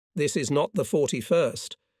 "This is not the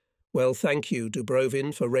 41st. Well, thank you,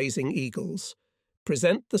 Dubrovin, for raising eagles.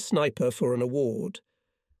 Present the sniper for an award."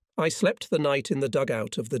 I slept the night in the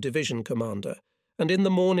dugout of the division commander, and in the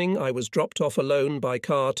morning I was dropped off alone by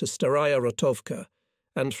car to Staraya Rotovka,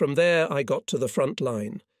 and from there I got to the front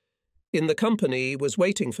line. In the company was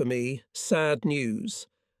waiting for me sad news.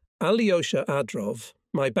 Alyosha Adrov,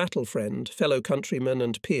 my battle friend, fellow countryman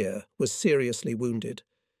and peer, was seriously wounded.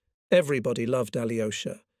 Everybody loved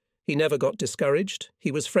Alyosha. He never got discouraged.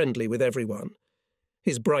 He was friendly with everyone.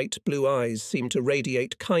 His bright blue eyes seemed to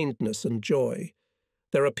radiate kindness and joy.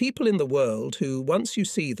 There are people in the world who, once you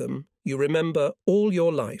see them, you remember all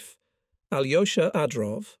your life. Alyosha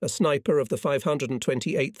Adrov, a sniper of the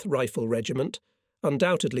 528th Rifle Regiment,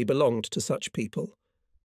 undoubtedly belonged to such people.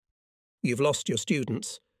 "You've lost your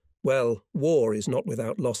students. Well, war is not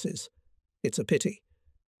without losses. It's a pity."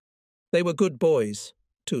 "They were good boys,"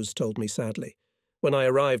 Tuz told me sadly. When I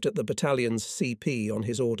arrived at the battalion's CP on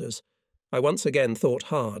his orders, I once again thought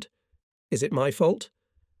hard. Is it my fault?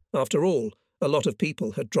 After all, a lot of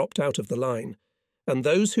people had dropped out of the line, and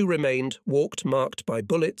those who remained walked marked by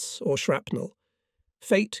bullets or shrapnel.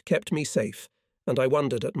 Fate kept me safe, and I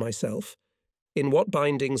wondered at myself, in what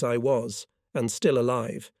bindings I was, and still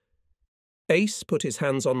alive. Ace put his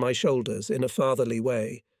hands on my shoulders in a fatherly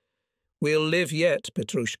way. "We'll live yet,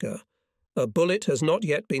 Petrushka. A bullet has not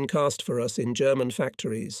yet been cast for us in German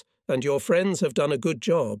factories, and your friends have done a good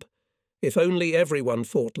job. If only everyone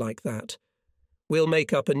fought like that. We'll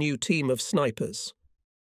make up a new team of snipers."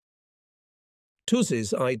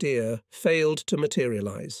 Tuz's idea failed to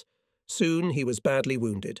materialize. Soon he was badly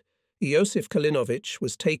wounded. Iosif Kalinovich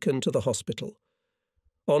was taken to the hospital.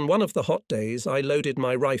 On one of the hot days, I loaded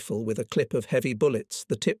my rifle with a clip of heavy bullets,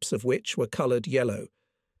 the tips of which were coloured yellow.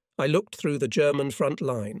 I looked through the German front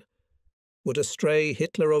line. Would a stray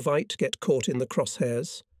Hitlerovite get caught in the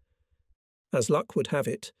crosshairs? As luck would have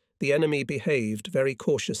it, the enemy behaved very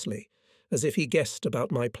cautiously, as if he guessed about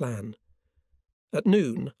my plan. At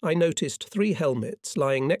noon, I noticed 3 helmets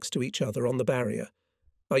lying next to each other on the barrier.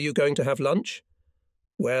 "Are you going to have lunch?"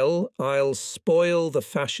 "Well, I'll spoil the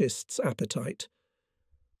fascists' appetite."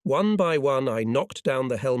 One by one I knocked down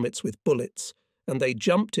the helmets with bullets, and they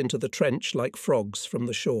jumped into the trench like frogs from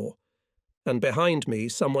the shore. And behind me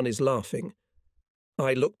someone is laughing.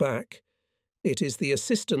 I look back. It is the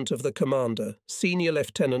assistant of the commander, Senior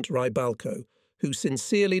Lieutenant Rybalko, who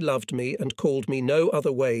sincerely loved me and called me no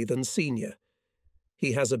other way than Senior.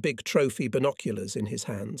 He has a big trophy binoculars in his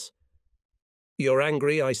hands. "You're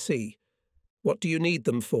angry, I see. What do you need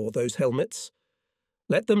them for, those helmets?"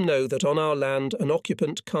 "Let them know that on our land an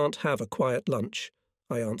occupant can't have a quiet lunch,"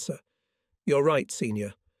 I answer. "You're right,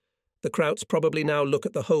 Senior. The Krauts probably now look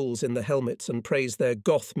at the holes in the helmets and praise their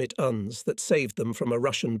Goth mit-uns that saved them from a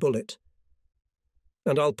Russian bullet."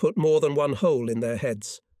 "And I'll put more than one hole in their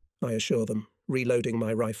heads," I assure them, reloading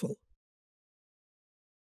my rifle.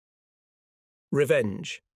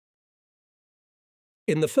 Revenge.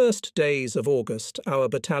 In the first days of August, our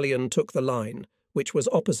battalion took the line, which was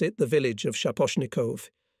opposite the village of Shaposhnikov.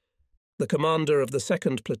 The commander of the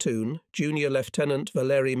 2nd platoon, Junior Lieutenant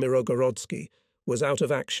Valery Mirogorodsky, was out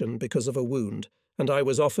of action because of a wound, and I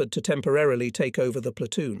was offered to temporarily take over the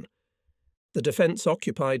platoon. The defence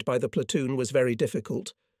occupied by the platoon was very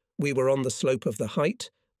difficult. We were on the slope of the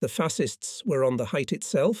height, the fascists were on the height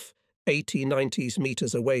itself, 80–90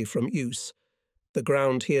 metres away from Use. The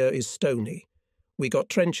ground here is stony. We got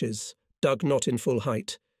trenches, dug not in full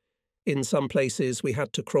height. In some places we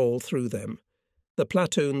had to crawl through them. The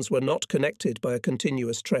platoons were not connected by a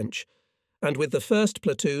continuous trench, and with the 1st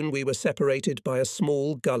platoon we were separated by a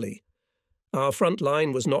small gully. Our front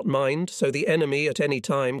line was not mined, so the enemy at any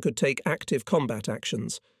time could take active combat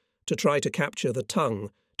actions, to try to capture the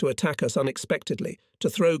tongue, to attack us unexpectedly, to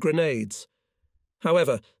throw grenades.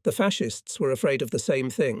 However, the fascists were afraid of the same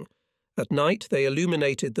thing. At night they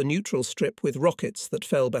illuminated the neutral strip with rockets that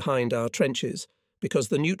fell behind our trenches, because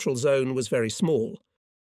the neutral zone was very small.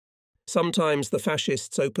 Sometimes the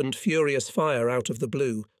fascists opened furious fire out of the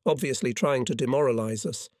blue, obviously trying to demoralize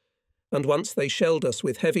us, and once they shelled us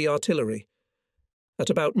with heavy artillery.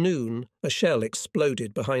 At about noon, a shell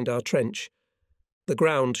exploded behind our trench. The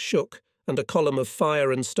ground shook, and a column of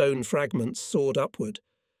fire and stone fragments soared upward.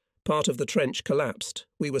 Part of the trench collapsed.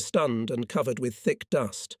 We were stunned and covered with thick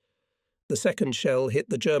dust. The 2nd shell hit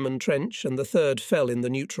the German trench, and the 3rd fell in the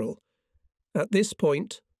neutral. At this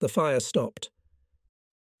point, the fire stopped.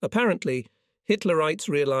 Apparently, Hitlerites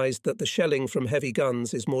realized that the shelling from heavy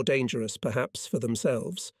guns is more dangerous, perhaps, for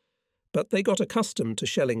themselves, but they got accustomed to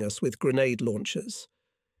shelling us with grenade launchers.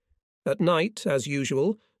 At night, as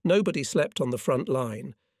usual, nobody slept on the front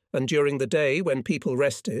line, and during the day, when people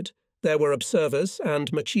rested, there were observers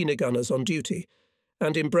and machine gunners on duty,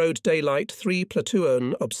 and in broad daylight 3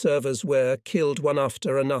 platoon observers were killed one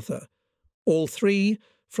after another. All 3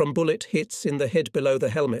 from bullet hits in the head below the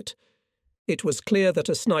helmet. It was clear that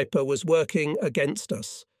a sniper was working against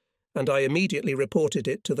us, and I immediately reported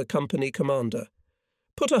it to the company commander.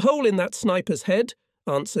 "Put a hole in that sniper's head,"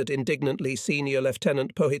 answered indignantly Senior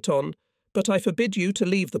Lieutenant Pohiton, "but I forbid you to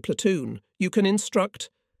leave the platoon. You can instruct—"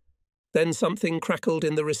 Then something crackled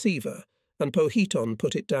in the receiver, and Pohiton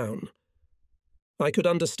put it down. I could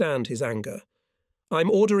understand his anger. "I'm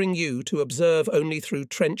ordering you to observe only through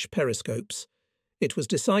trench periscopes." It was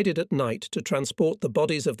decided at night to transport the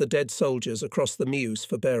bodies of the dead soldiers across the Meuse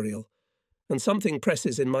for burial. And something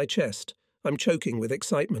presses in my chest. I'm choking with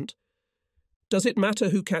excitement. Does it matter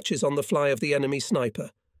who catches on the fly of the enemy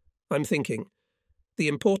sniper? I'm thinking. The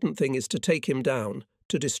important thing is to take him down,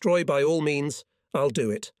 to destroy by all means. I'll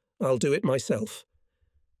do it. I'll do it myself.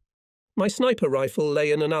 My sniper rifle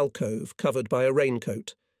lay in an alcove covered by a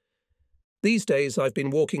raincoat. These days I've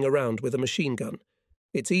been walking around with a machine gun.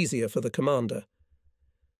 It's easier for the commander.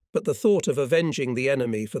 But the thought of avenging the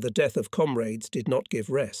enemy for the death of comrades did not give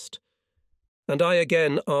rest. And I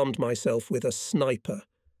again armed myself with a sniper.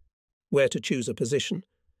 Where to choose a position?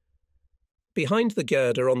 Behind the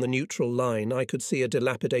girder on the neutral line I could see a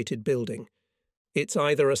dilapidated building. It's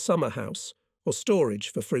either a summer house or storage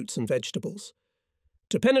for fruits and vegetables.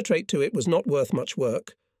 To penetrate to it was not worth much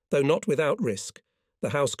work, though not without risk. The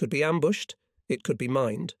house could be ambushed, it could be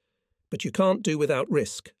mined, but you can't do without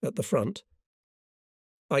risk at the front.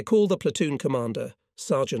 I call the platoon commander,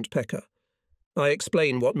 Sergeant Pecker. I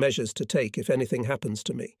explain what measures to take if anything happens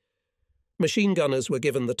to me. Machine gunners were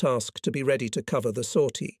given the task to be ready to cover the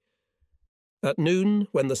sortie. At noon,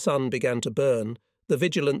 when the sun began to burn, the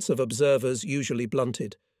vigilance of observers usually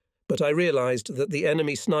blunted, but I realized that the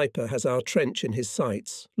enemy sniper has our trench in his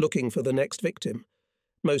sights, looking for the next victim.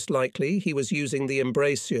 Most likely, he was using the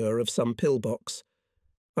embrasure of some pillbox.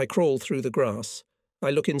 I crawl through the grass. I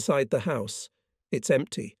look inside the house. It's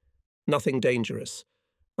empty. Nothing dangerous.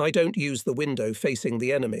 I don't use the window facing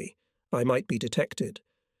the enemy. I might be detected.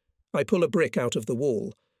 I pull a brick out of the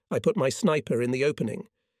wall. I put my sniper in the opening.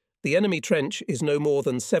 The enemy trench is no more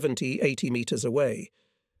than 70–80 meters away,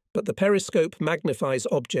 but the periscope magnifies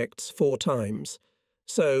objects 4 times,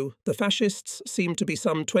 so the fascists seem to be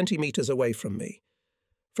some 20 meters away from me.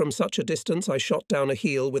 From such a distance I shot down a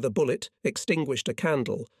heel with a bullet, extinguished a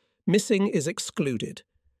candle. Missing is excluded.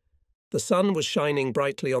 The sun was shining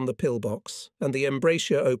brightly on the pillbox, and the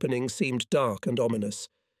embrasure opening seemed dark and ominous.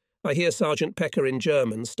 I hear Sergeant Pecker in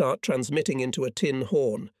German start transmitting into a tin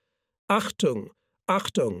horn. Achtung!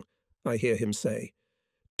 Achtung! I hear him say.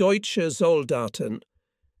 Deutsche Soldaten.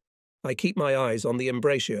 I keep my eyes on the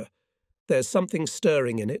embrasure. There's something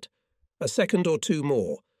stirring in it. A second or 2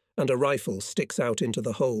 more, and a rifle sticks out into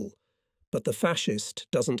the hole. But the fascist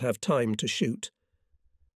doesn't have time to shoot.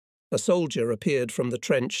 A soldier appeared from the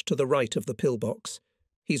trench to the right of the pillbox.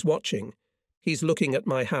 He's watching. He's looking at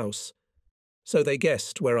my house. So they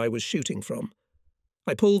guessed where I was shooting from.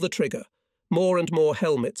 I pull the trigger. More and more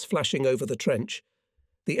helmets flashing over the trench.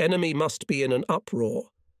 The enemy must be in an uproar.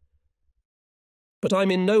 But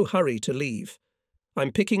I'm in no hurry to leave.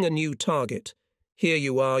 I'm picking a new target. Here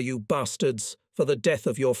you are, you bastards, for the death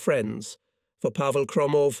of your friends. For Pavel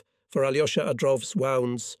Kromov, for Alyosha Adrov's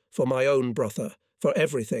wounds, for my own brother, for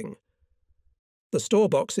everything. The store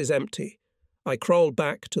box is empty. I crawl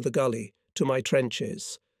back to the gully, to my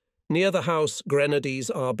trenches. Near the house, grenadiers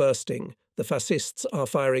are bursting. The fascists are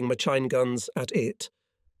firing machine guns at it.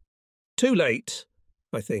 Too late,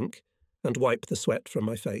 I think, and wipe the sweat from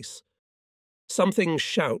my face. Something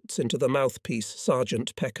shouts into the mouthpiece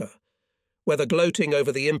Sergeant Pecker, whether gloating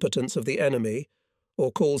over the impotence of the enemy or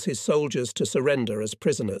calls his soldiers to surrender as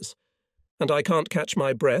prisoners, and I can't catch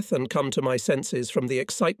my breath and come to my senses from the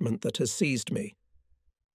excitement that has seized me.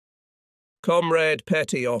 Comrade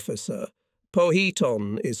Petty Officer,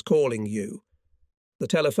 Pohiton is calling you. The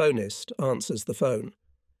telephonist answers the phone.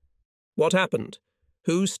 What happened?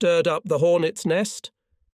 Who stirred up the hornet's nest?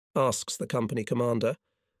 Asks the company commander.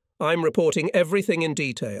 I'm reporting everything in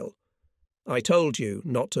detail. I told you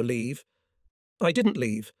not to leave. I didn't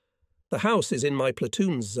leave. The house is in my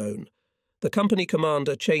platoon's zone. The company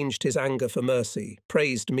commander changed his anger for mercy,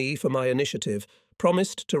 praised me for my initiative,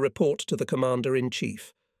 promised to report to the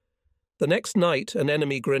commander-in-chief. The next night an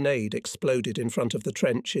enemy grenade exploded in front of the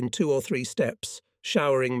trench in 2 or 3 steps,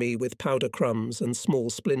 showering me with powder crumbs and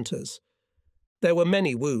small splinters. There were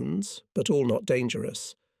many wounds, but all not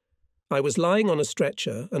dangerous. I was lying on a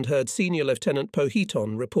stretcher and heard Senior Lieutenant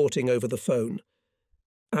Pohiton reporting over the phone.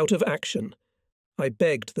 Out of action. I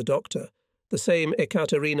begged the doctor, the same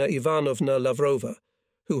Ekaterina Ivanovna Lavrova,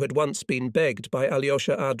 who had once been begged by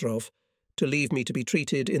Alyosha Adrov, to leave me to be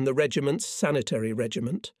treated in the regiment's sanitary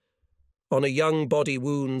regiment. On a young body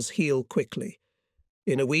wounds heal quickly.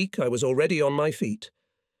 In a week I was already on my feet.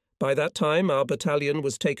 By that time our battalion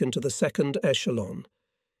was taken to the 2nd echelon.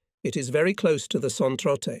 It is very close to the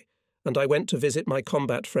Centrote, and I went to visit my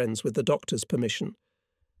combat friends with the doctor's permission.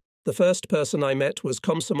 The first person I met was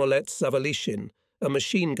Komsomolets Zavalishin, a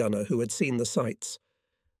machine gunner who had seen the sights.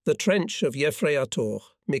 The trench of Yefreator,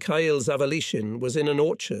 Mikhail Zavalishin, was in an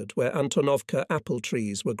orchard where Antonovka apple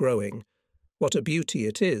trees were growing. What a beauty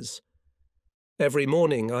it is! Every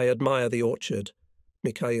morning I admire the orchard,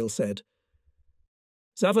 Mikhail said.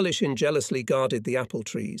 Zavalishin jealously guarded the apple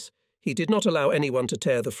trees. He did not allow anyone to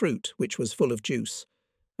tear the fruit, which was full of juice.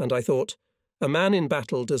 And I thought, a man in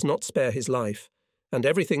battle does not spare his life, and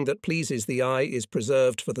everything that pleases the eye is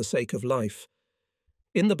preserved for the sake of life.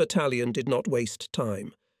 In the battalion did not waste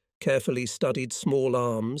time. Carefully studied small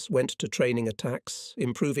arms, went to training attacks,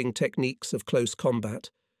 improving techniques of close combat.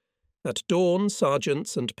 At dawn,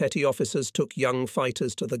 sergeants and petty officers took young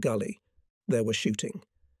fighters to the gully. There was shooting.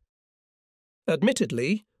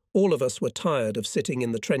 Admittedly, all of us were tired of sitting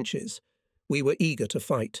in the trenches. We were eager to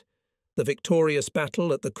fight. The victorious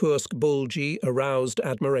battle at the Kursk Bulji aroused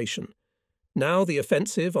admiration. Now the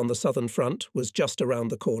offensive on the southern front was just around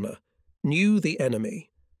the corner. Knew the enemy.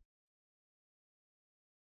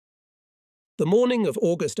 The morning of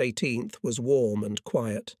August 18th was warm and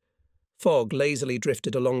quiet. Fog lazily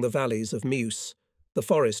drifted along the valleys of Meuse. The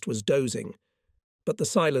forest was dozing. But the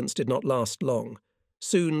silence did not last long.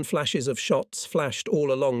 Soon flashes of shots flashed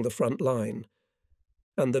all along the front line.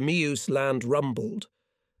 and the Meuse land rumbled.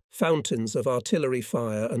 Fountains of artillery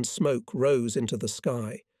fire and smoke rose into the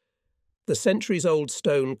sky. The centuries-old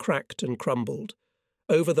stone cracked and crumbled.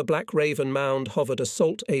 Over the Black Raven mound hovered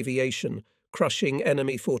assault aviation, crushing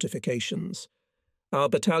enemy fortifications. Our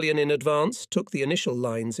battalion in advance took the initial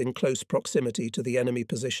lines in close proximity to the enemy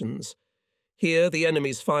positions. Here the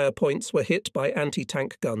enemy's fire points were hit by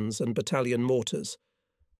anti-tank guns and battalion mortars.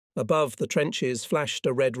 Above the trenches flashed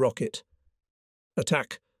a red rocket.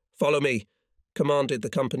 "Attack! Follow me!" commanded the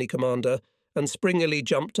company commander, and springily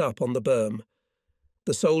jumped up on the berm.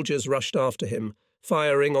 The soldiers rushed after him,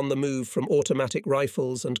 firing on the move from automatic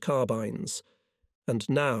rifles and carbines. And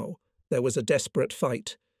now there was a desperate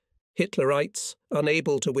fight. Hitlerites,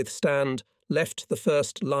 unable to withstand, left the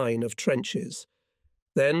first line of trenches.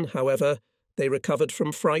 Then, however, they recovered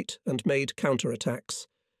from fright and made counterattacks.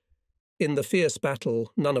 In the fierce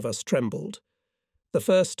battle, none of us trembled. The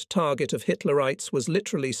first target of Hitlerites was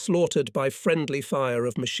literally slaughtered by friendly fire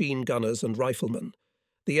of machine gunners and riflemen.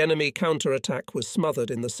 The enemy counterattack was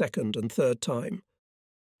smothered in the second and third time.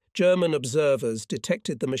 German observers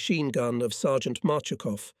detected the machine gun of Sergeant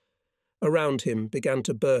Marchukov. Around him began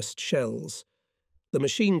to burst shells. The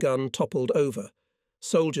machine gun toppled over.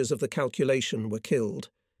 Soldiers of the calculation were killed.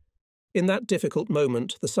 In that difficult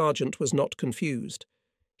moment, the sergeant was not confused.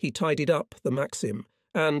 He tidied up the Maxim,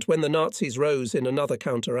 and when the Nazis rose in another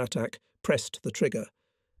counterattack, pressed the trigger.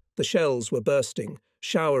 The shells were bursting,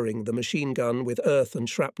 showering the machine gun with earth and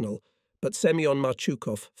shrapnel, but Semyon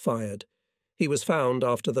Marchukov fired. He was found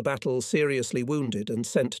after the battle seriously wounded and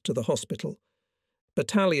sent to the hospital.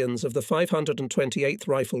 Battalions of the 528th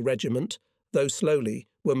Rifle Regiment, though slowly,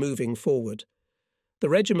 were moving forward. The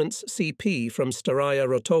regiment's CP from Staraya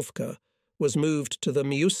Rotovka was moved to the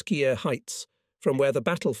Miuskie Heights, from where the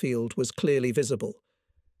battlefield was clearly visible.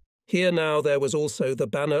 Here now there was also the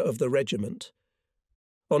banner of the regiment.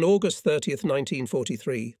 On August 30th,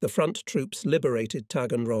 1943, the front troops liberated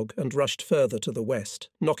Taganrog and rushed further to the west,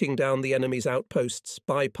 knocking down the enemy's outposts,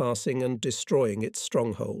 bypassing and destroying its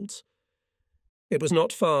strongholds. It was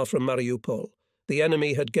not far from Mariupol. The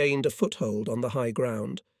enemy had gained a foothold on the high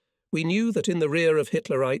ground. We knew that in the rear of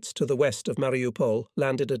Hitlerites to the west of Mariupol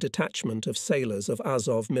landed a detachment of sailors of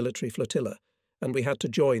Azov military flotilla, and we had to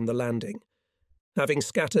join the landing. Having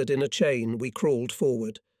scattered in a chain, we crawled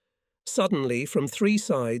forward. Suddenly, from three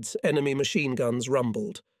sides, enemy machine guns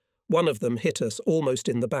rumbled. One of them hit us almost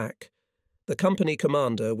in the back. The company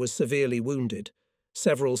commander was severely wounded.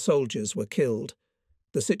 Several soldiers were killed.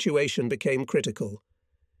 The situation became critical.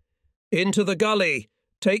 "Into the gully!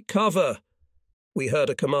 Take cover!" We heard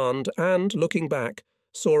a command and, looking back,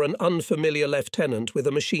 saw an unfamiliar lieutenant with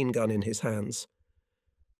a machine gun in his hands.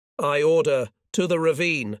 "I order, to the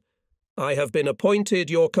ravine. I have been appointed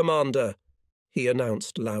your commander," he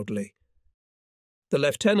announced loudly. The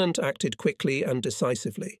lieutenant acted quickly and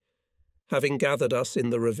decisively. Having gathered us in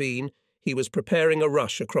the ravine, he was preparing a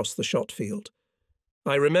rush across the shot field.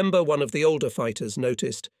 I remember one of the older fighters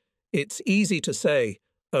noticed, "It's easy to say,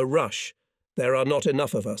 a rush. There are not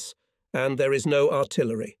enough of us, and there is no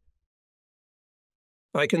artillery."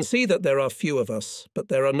 "I can see that there are few of us, but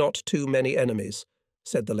there are not too many enemies,"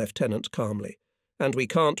 said the lieutenant calmly. "And we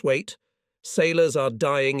can't wait. Sailors are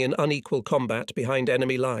dying in unequal combat behind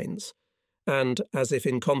enemy lines." And, as if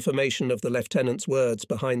in confirmation of the lieutenant's words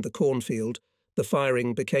behind the cornfield, the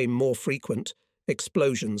firing became more frequent.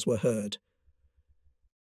 Explosions were heard.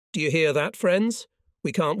 "Do you hear that, friends?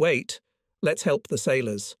 We can't wait. Let's help the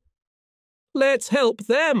sailors." "Let's help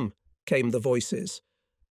them!" came the voices.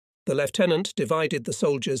 The lieutenant divided the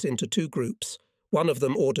soldiers into two groups. One of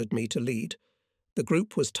them ordered me to lead. The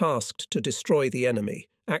group was tasked to destroy the enemy,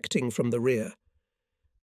 acting from the rear.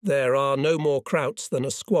 "There are no more Krauts than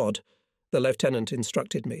a squad," the lieutenant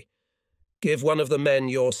instructed me. "Give one of the men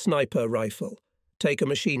your sniper rifle. Take a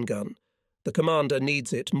machine gun. The commander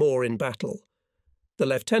needs it more in battle." The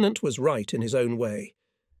lieutenant was right in his own way.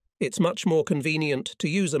 It's much more convenient to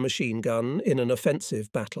use a machine gun in an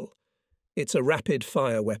offensive battle. It's a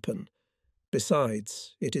rapid-fire weapon.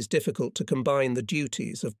 Besides, it is difficult to combine the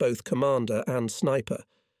duties of both commander and sniper,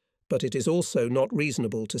 but it is also not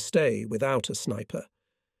reasonable to stay without a sniper.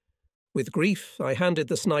 With grief, I handed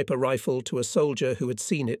the sniper rifle to a soldier who had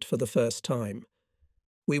seen it for the first time.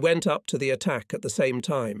 We went up to the attack at the same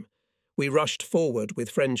time. We rushed forward with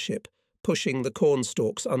friendship, pushing the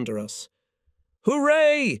cornstalks under us.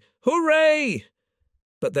 "Hooray! Hooray!"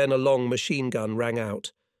 But then a long machine gun rang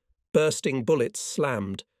out. Bursting bullets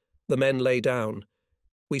slammed. The men lay down.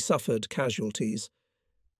 We suffered casualties.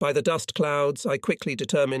 By the dust clouds, I quickly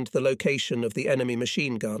determined the location of the enemy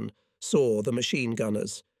machine gun, saw the machine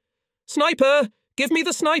gunners. "Sniper! Give me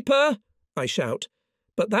the sniper!" I shout.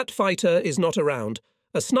 But that fighter is not around.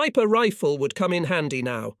 A sniper rifle would come in handy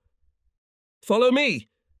now. Follow me!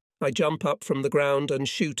 I jump up from the ground and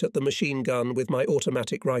shoot at the machine gun with my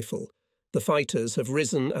automatic rifle. The fighters have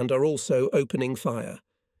risen and are also opening fire.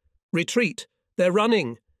 Retreat! They're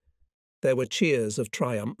running! There were cheers of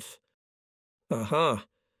triumph. Aha!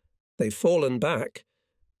 They've fallen back.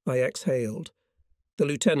 I exhaled. The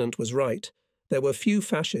lieutenant was right. There were few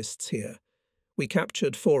fascists here. We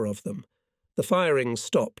captured 4 of them. The firing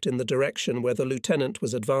stopped in the direction where the lieutenant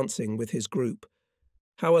was advancing with his group.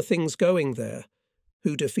 How are things going there?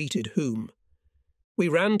 Who defeated whom? We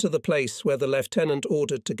ran to the place where the lieutenant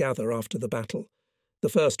ordered to gather after the battle. The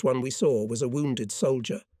first one we saw was a wounded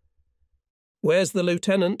soldier. "Where's the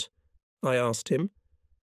lieutenant?" I asked him.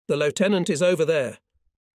 "The lieutenant is over there."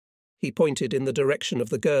 He pointed in the direction of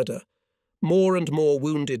the girder. More and more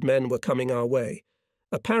wounded men were coming our way.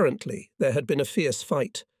 Apparently, there had been a fierce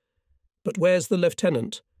fight. But where's the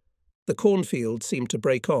lieutenant? The cornfield seemed to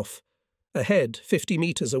break off. Ahead, 50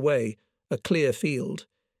 metres away, a clear field.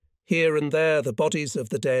 Here and there the bodies of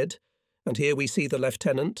the dead, and here we see the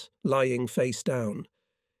lieutenant, lying face down.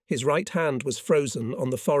 His right hand was frozen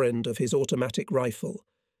on the forend of his automatic rifle.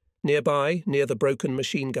 Nearby, near the broken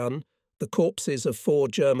machine gun, the corpses of 4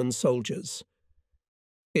 German soldiers.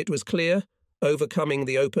 It was clear, overcoming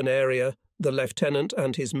the open area, the lieutenant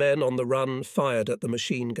and his men on the run fired at the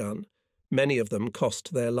machine gun. Many of them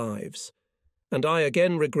cost their lives. And I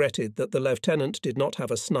again regretted that the lieutenant did not have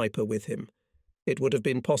a sniper with him. It would have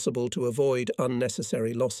been possible to avoid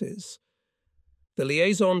unnecessary losses. The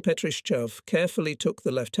liaison Petrishchev carefully took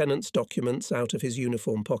the lieutenant's documents out of his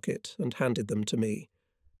uniform pocket and handed them to me.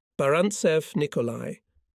 Barantsev Nikolai,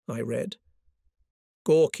 I read.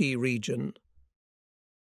 Gorky region.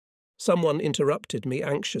 Someone interrupted me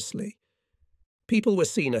anxiously. People were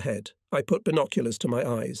seen ahead. I put binoculars to my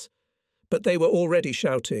eyes. But they were already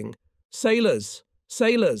shouting, "Sailors!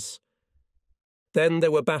 Sailors!" Then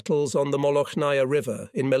there were battles on the Molochnaya River,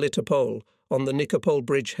 in Melitopol, on the Nikopol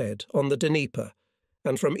bridgehead, on the Dnieper,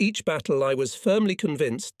 and from each battle I was firmly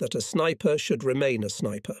convinced that a sniper should remain a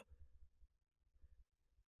sniper.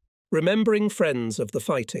 Remembering friends of the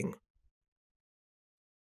fighting.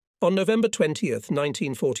 On November 20th,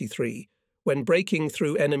 1943, when breaking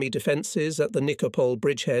through enemy defences at the Nikopol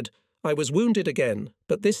bridgehead, I was wounded again,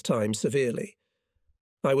 but this time severely.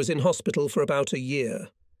 I was in hospital for about a year.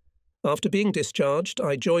 After being discharged,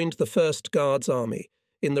 I joined the 1st Guards Army,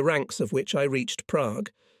 in the ranks of which I reached Prague,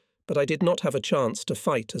 but I did not have a chance to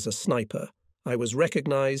fight as a sniper. I was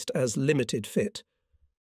recognised as limited fit.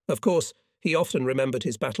 Of course, he often remembered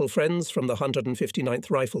his battle friends from the 159th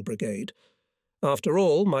Rifle Brigade. After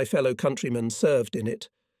all, my fellow countrymen served in it.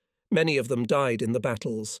 Many of them died in the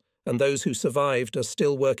battles, and those who survived are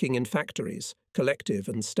still working in factories, collective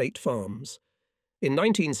and state farms. In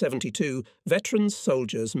 1972, veterans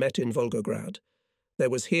soldiers met in Volgograd. There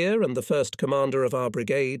was here and the first commander of our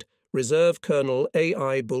brigade, Reserve Colonel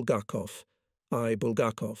A.I. Bulgakov. I.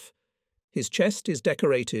 Bulgakov. His chest is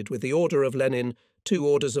decorated with the Order of Lenin, 2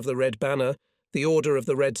 Orders of the Red Banner, the Order of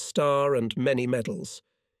the Red Star, and many medals.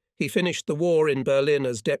 He finished the war in Berlin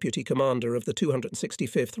as deputy commander of the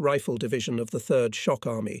 265th Rifle Division of the 3rd Shock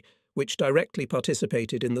Army, which directly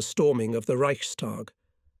participated in the storming of the Reichstag.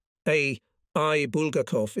 A.I.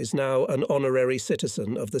 Bulgakov is now an honorary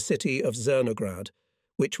citizen of the city of Zernograd,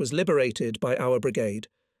 which was liberated by our brigade.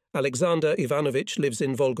 Alexander Ivanovich lives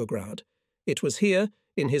in Volgograd. It was here,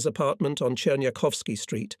 in his apartment on Chernyakovsky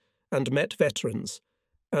Street, and met veterans.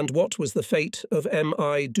 And what was the fate of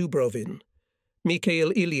M.I. Dubrovin? Mikhail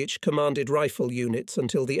Ilyich commanded rifle units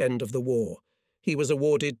until the end of the war. He was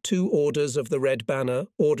awarded 2 Orders of the Red Banner,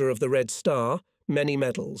 Order of the Red Star, many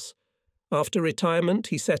medals. After retirement,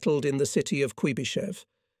 he settled in the city of Kuibyshev.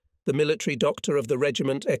 The military doctor of the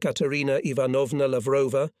regiment Ekaterina Ivanovna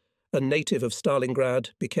Lavrova, a native of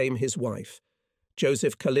Stalingrad, became his wife.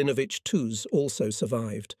 Joseph Kalinovich Tuz also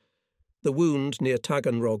survived. The wound near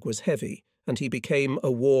Taganrog was heavy, and he became a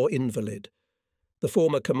war invalid. The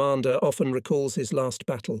former commander often recalls his last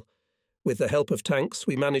battle. With the help of tanks,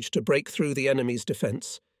 we managed to break through the enemy's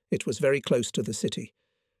defence. It was very close to the city.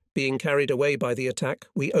 Being carried away by the attack,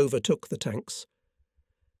 we overtook the tanks.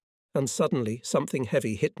 And suddenly something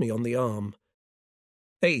heavy hit me on the arm.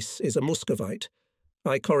 Ace is a Muscovite.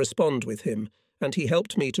 I correspond with him, and he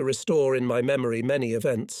helped me to restore in my memory many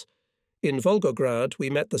events. In Volgograd,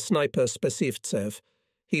 we met the sniper Spasivtsev.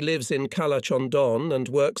 He lives in Kalach-on-Don and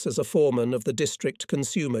works as a foreman of the District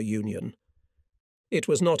Consumer Union. It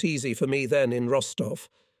was not easy for me then in Rostov,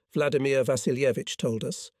 Vladimir Vasilyevich told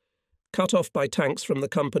us. Cut off by tanks from the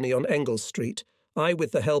company on Engels Street, I,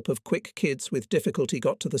 with the help of quick kids with difficulty,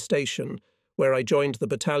 got to the station, where I joined the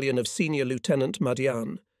battalion of Senior Lieutenant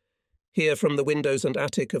Madian. Here from the windows and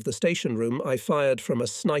attic of the station room I fired from a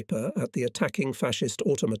sniper at the attacking fascist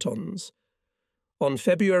automatons. On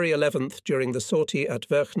February 11th, during the sortie at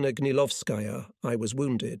Verkhna Gnilovskaya, I was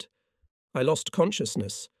wounded. I lost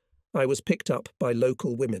consciousness. I was picked up by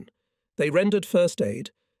local women. They rendered first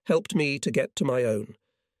aid, helped me to get to my own.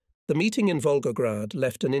 The meeting in Volgograd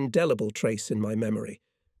left an indelible trace in my memory.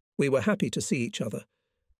 We were happy to see each other.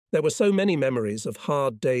 There were so many memories of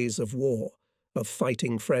hard days of war, of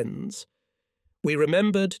fighting friends. We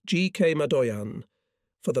remembered G.K. Madoyan.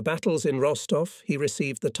 For the battles in Rostov, he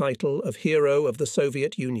received the title of Hero of the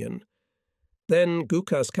Soviet Union. Then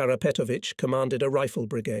Gukas Karapetovich commanded a rifle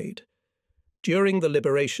brigade. During the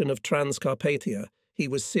liberation of Transcarpathia, he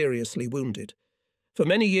was seriously wounded. For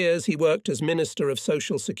many years he worked as Minister of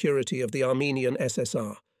Social Security of the Armenian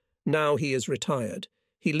SSR. Now he is retired.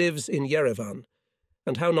 He lives in Yerevan.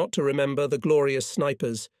 And how not to remember the glorious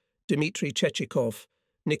snipers Dmitry Chechikov,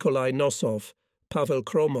 Nikolai Nosov, Pavel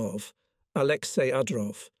Kromov, Alexei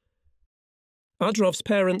Adrov. Adrov's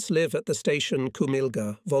parents live at the station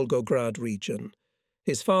Kumilga, Volgograd region.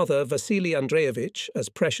 His father, Vasily Andreevich, as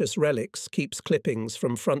precious relics, keeps clippings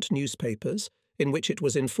from front newspapers in which it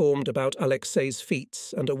was informed about Alexei's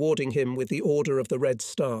feats and awarding him with the Order of the Red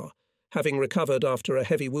Star. Having recovered after a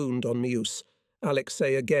heavy wound on Mius,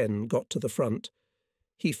 Alexei again got to the front.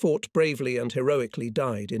 He fought bravely and heroically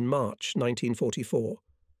died in March 1944.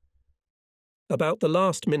 About the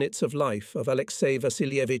last minutes of life of Alexei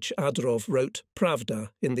Vasilievich Adrov wrote Pravda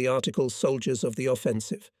in the article Soldiers of the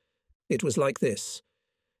Offensive. It was like this.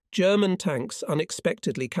 German tanks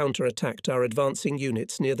unexpectedly counterattacked our advancing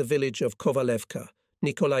units near the village of Kovalevka,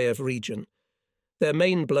 Nikolaev region. Their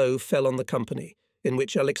main blow fell on the company, in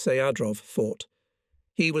which Alexei Adrov fought.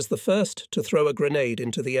 He was the first to throw a grenade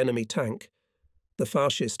into the enemy tank. The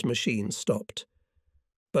fascist machine stopped.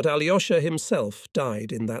 But Alyosha himself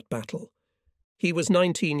died in that battle. He was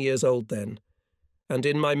 19 years old then, and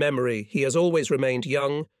in my memory he has always remained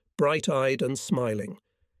young, bright-eyed and smiling.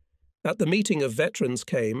 At the meeting of veterans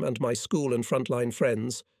came, and my school and frontline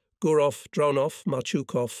friends, Gurov, Dronov,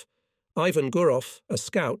 Machukov. Ivan Gurov, a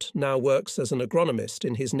scout, now works as an agronomist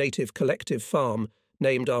in his native collective farm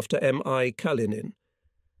named after M.I. Kalinin.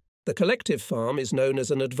 The collective farm is known as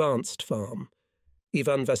an advanced farm.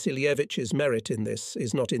 Ivan Vasilievich's merit in this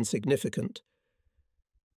is not insignificant.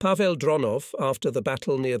 Pavel Dronov, after the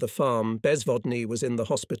battle near the farm, Bezvodny was in the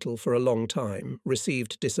hospital for a long time,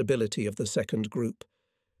 received disability of the second group.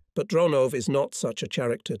 But Dronov is not such a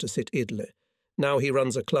character to sit idle. Now he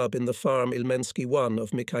runs a club in the farm Ilmensky 1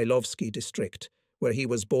 of Mikhailovsky district, where he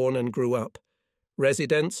was born and grew up.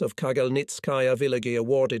 Residents of Kagelnitskaya village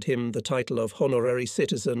awarded him the title of honorary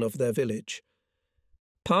citizen of their village.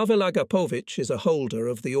 Pavel Agapovich is a holder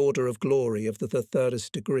of the Order of Glory of the third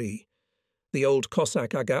degree. The old Cossack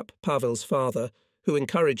Agap, Pavel's father, who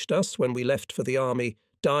encouraged us when we left for the army,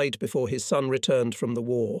 died before his son returned from the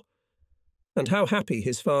war. And how happy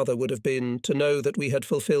his father would have been to know that we had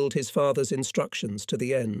fulfilled his father's instructions to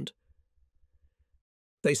the end.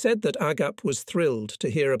 They said that Agap was thrilled to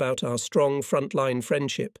hear about our strong frontline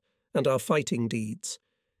friendship and our fighting deeds.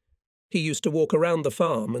 He used to walk around the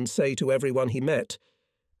farm and say to everyone he met,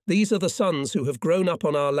 "These are the sons who have grown up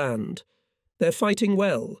on our land. They're fighting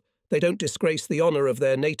well. They don't disgrace the honour of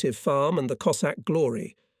their native farm and the Cossack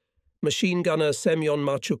glory." Machine gunner Semyon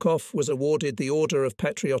Marchukov was awarded the Order of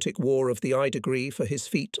Patriotic War of the I degree for his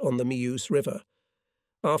feat on the Mius River.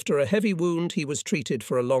 After a heavy wound he was treated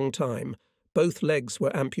for a long time. Both legs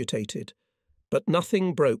were amputated. But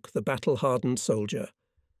nothing broke the battle-hardened soldier.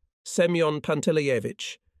 Semyon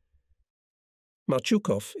Panteleyevich.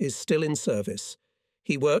 Marchukov is still in service.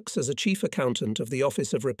 He works as a chief accountant of the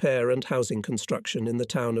Office of Repair and Housing Construction in the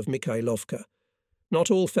town of Mikhailovka. Not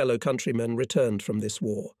all fellow countrymen returned from this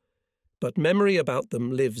war, but memory about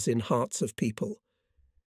them lives in hearts of people.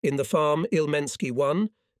 In the farm Ilmensky 1,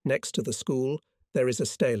 next to the school, there is a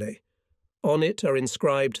stele. On it are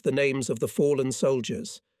inscribed the names of the fallen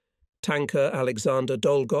soldiers. Tanker Alexander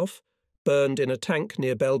Dolgov, burned in a tank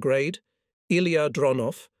near Belgrade, Ilya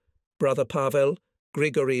Dronov, brother Pavel,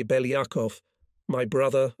 Grigory Belyakov, my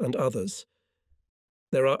brother and others.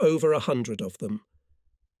 There are over 100 of them.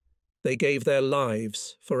 They gave their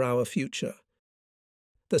lives for our future.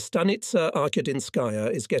 The Stanitsa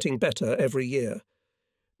Arkadinskaya is getting better every year.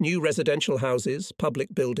 New residential houses,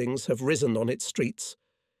 public buildings have risen on its streets.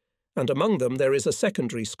 And among them there is a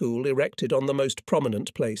secondary school erected on the most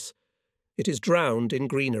prominent place. It is drowned in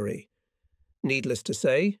greenery. Needless to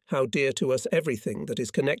say, how dear to us everything that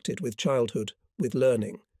is connected with childhood, with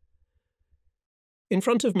learning. In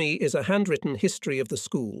front of me is a handwritten history of the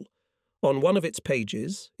school. On one of its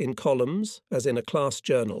pages, in columns, as in a class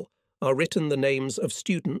journal, are written the names of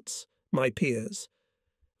students, my peers: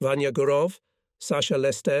 Vanya Gurov, Sasha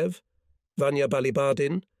Lestev, Vanya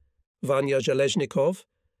Balibardin, Vanya Zhelezhnikov,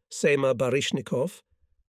 Sema Barishnikov,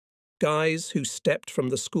 guys who stepped from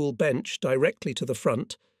the school bench directly to the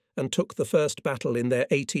front and took the first battle in their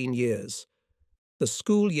 18 years. The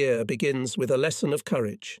school year begins with a lesson of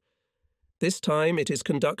courage. This time it is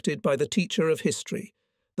conducted by the teacher of history,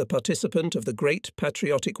 the participant of the Great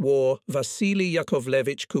Patriotic War, Vasily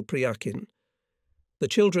Yakovlevich Kupriakin. The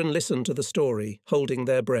children listen to the story, holding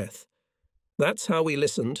their breath. That's how we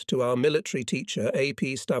listened to our military teacher,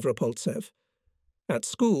 A.P. Stavropoltsev. At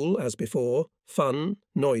school, as before, fun,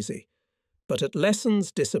 noisy. But at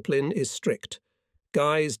lessons, discipline is strict.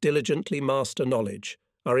 Guys diligently master knowledge,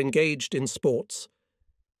 are engaged in sports.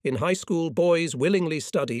 In high school, boys willingly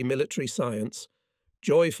study military science.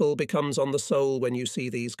 Joyful becomes on the soul when you see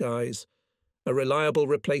these guys. A reliable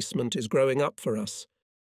replacement is growing up for us.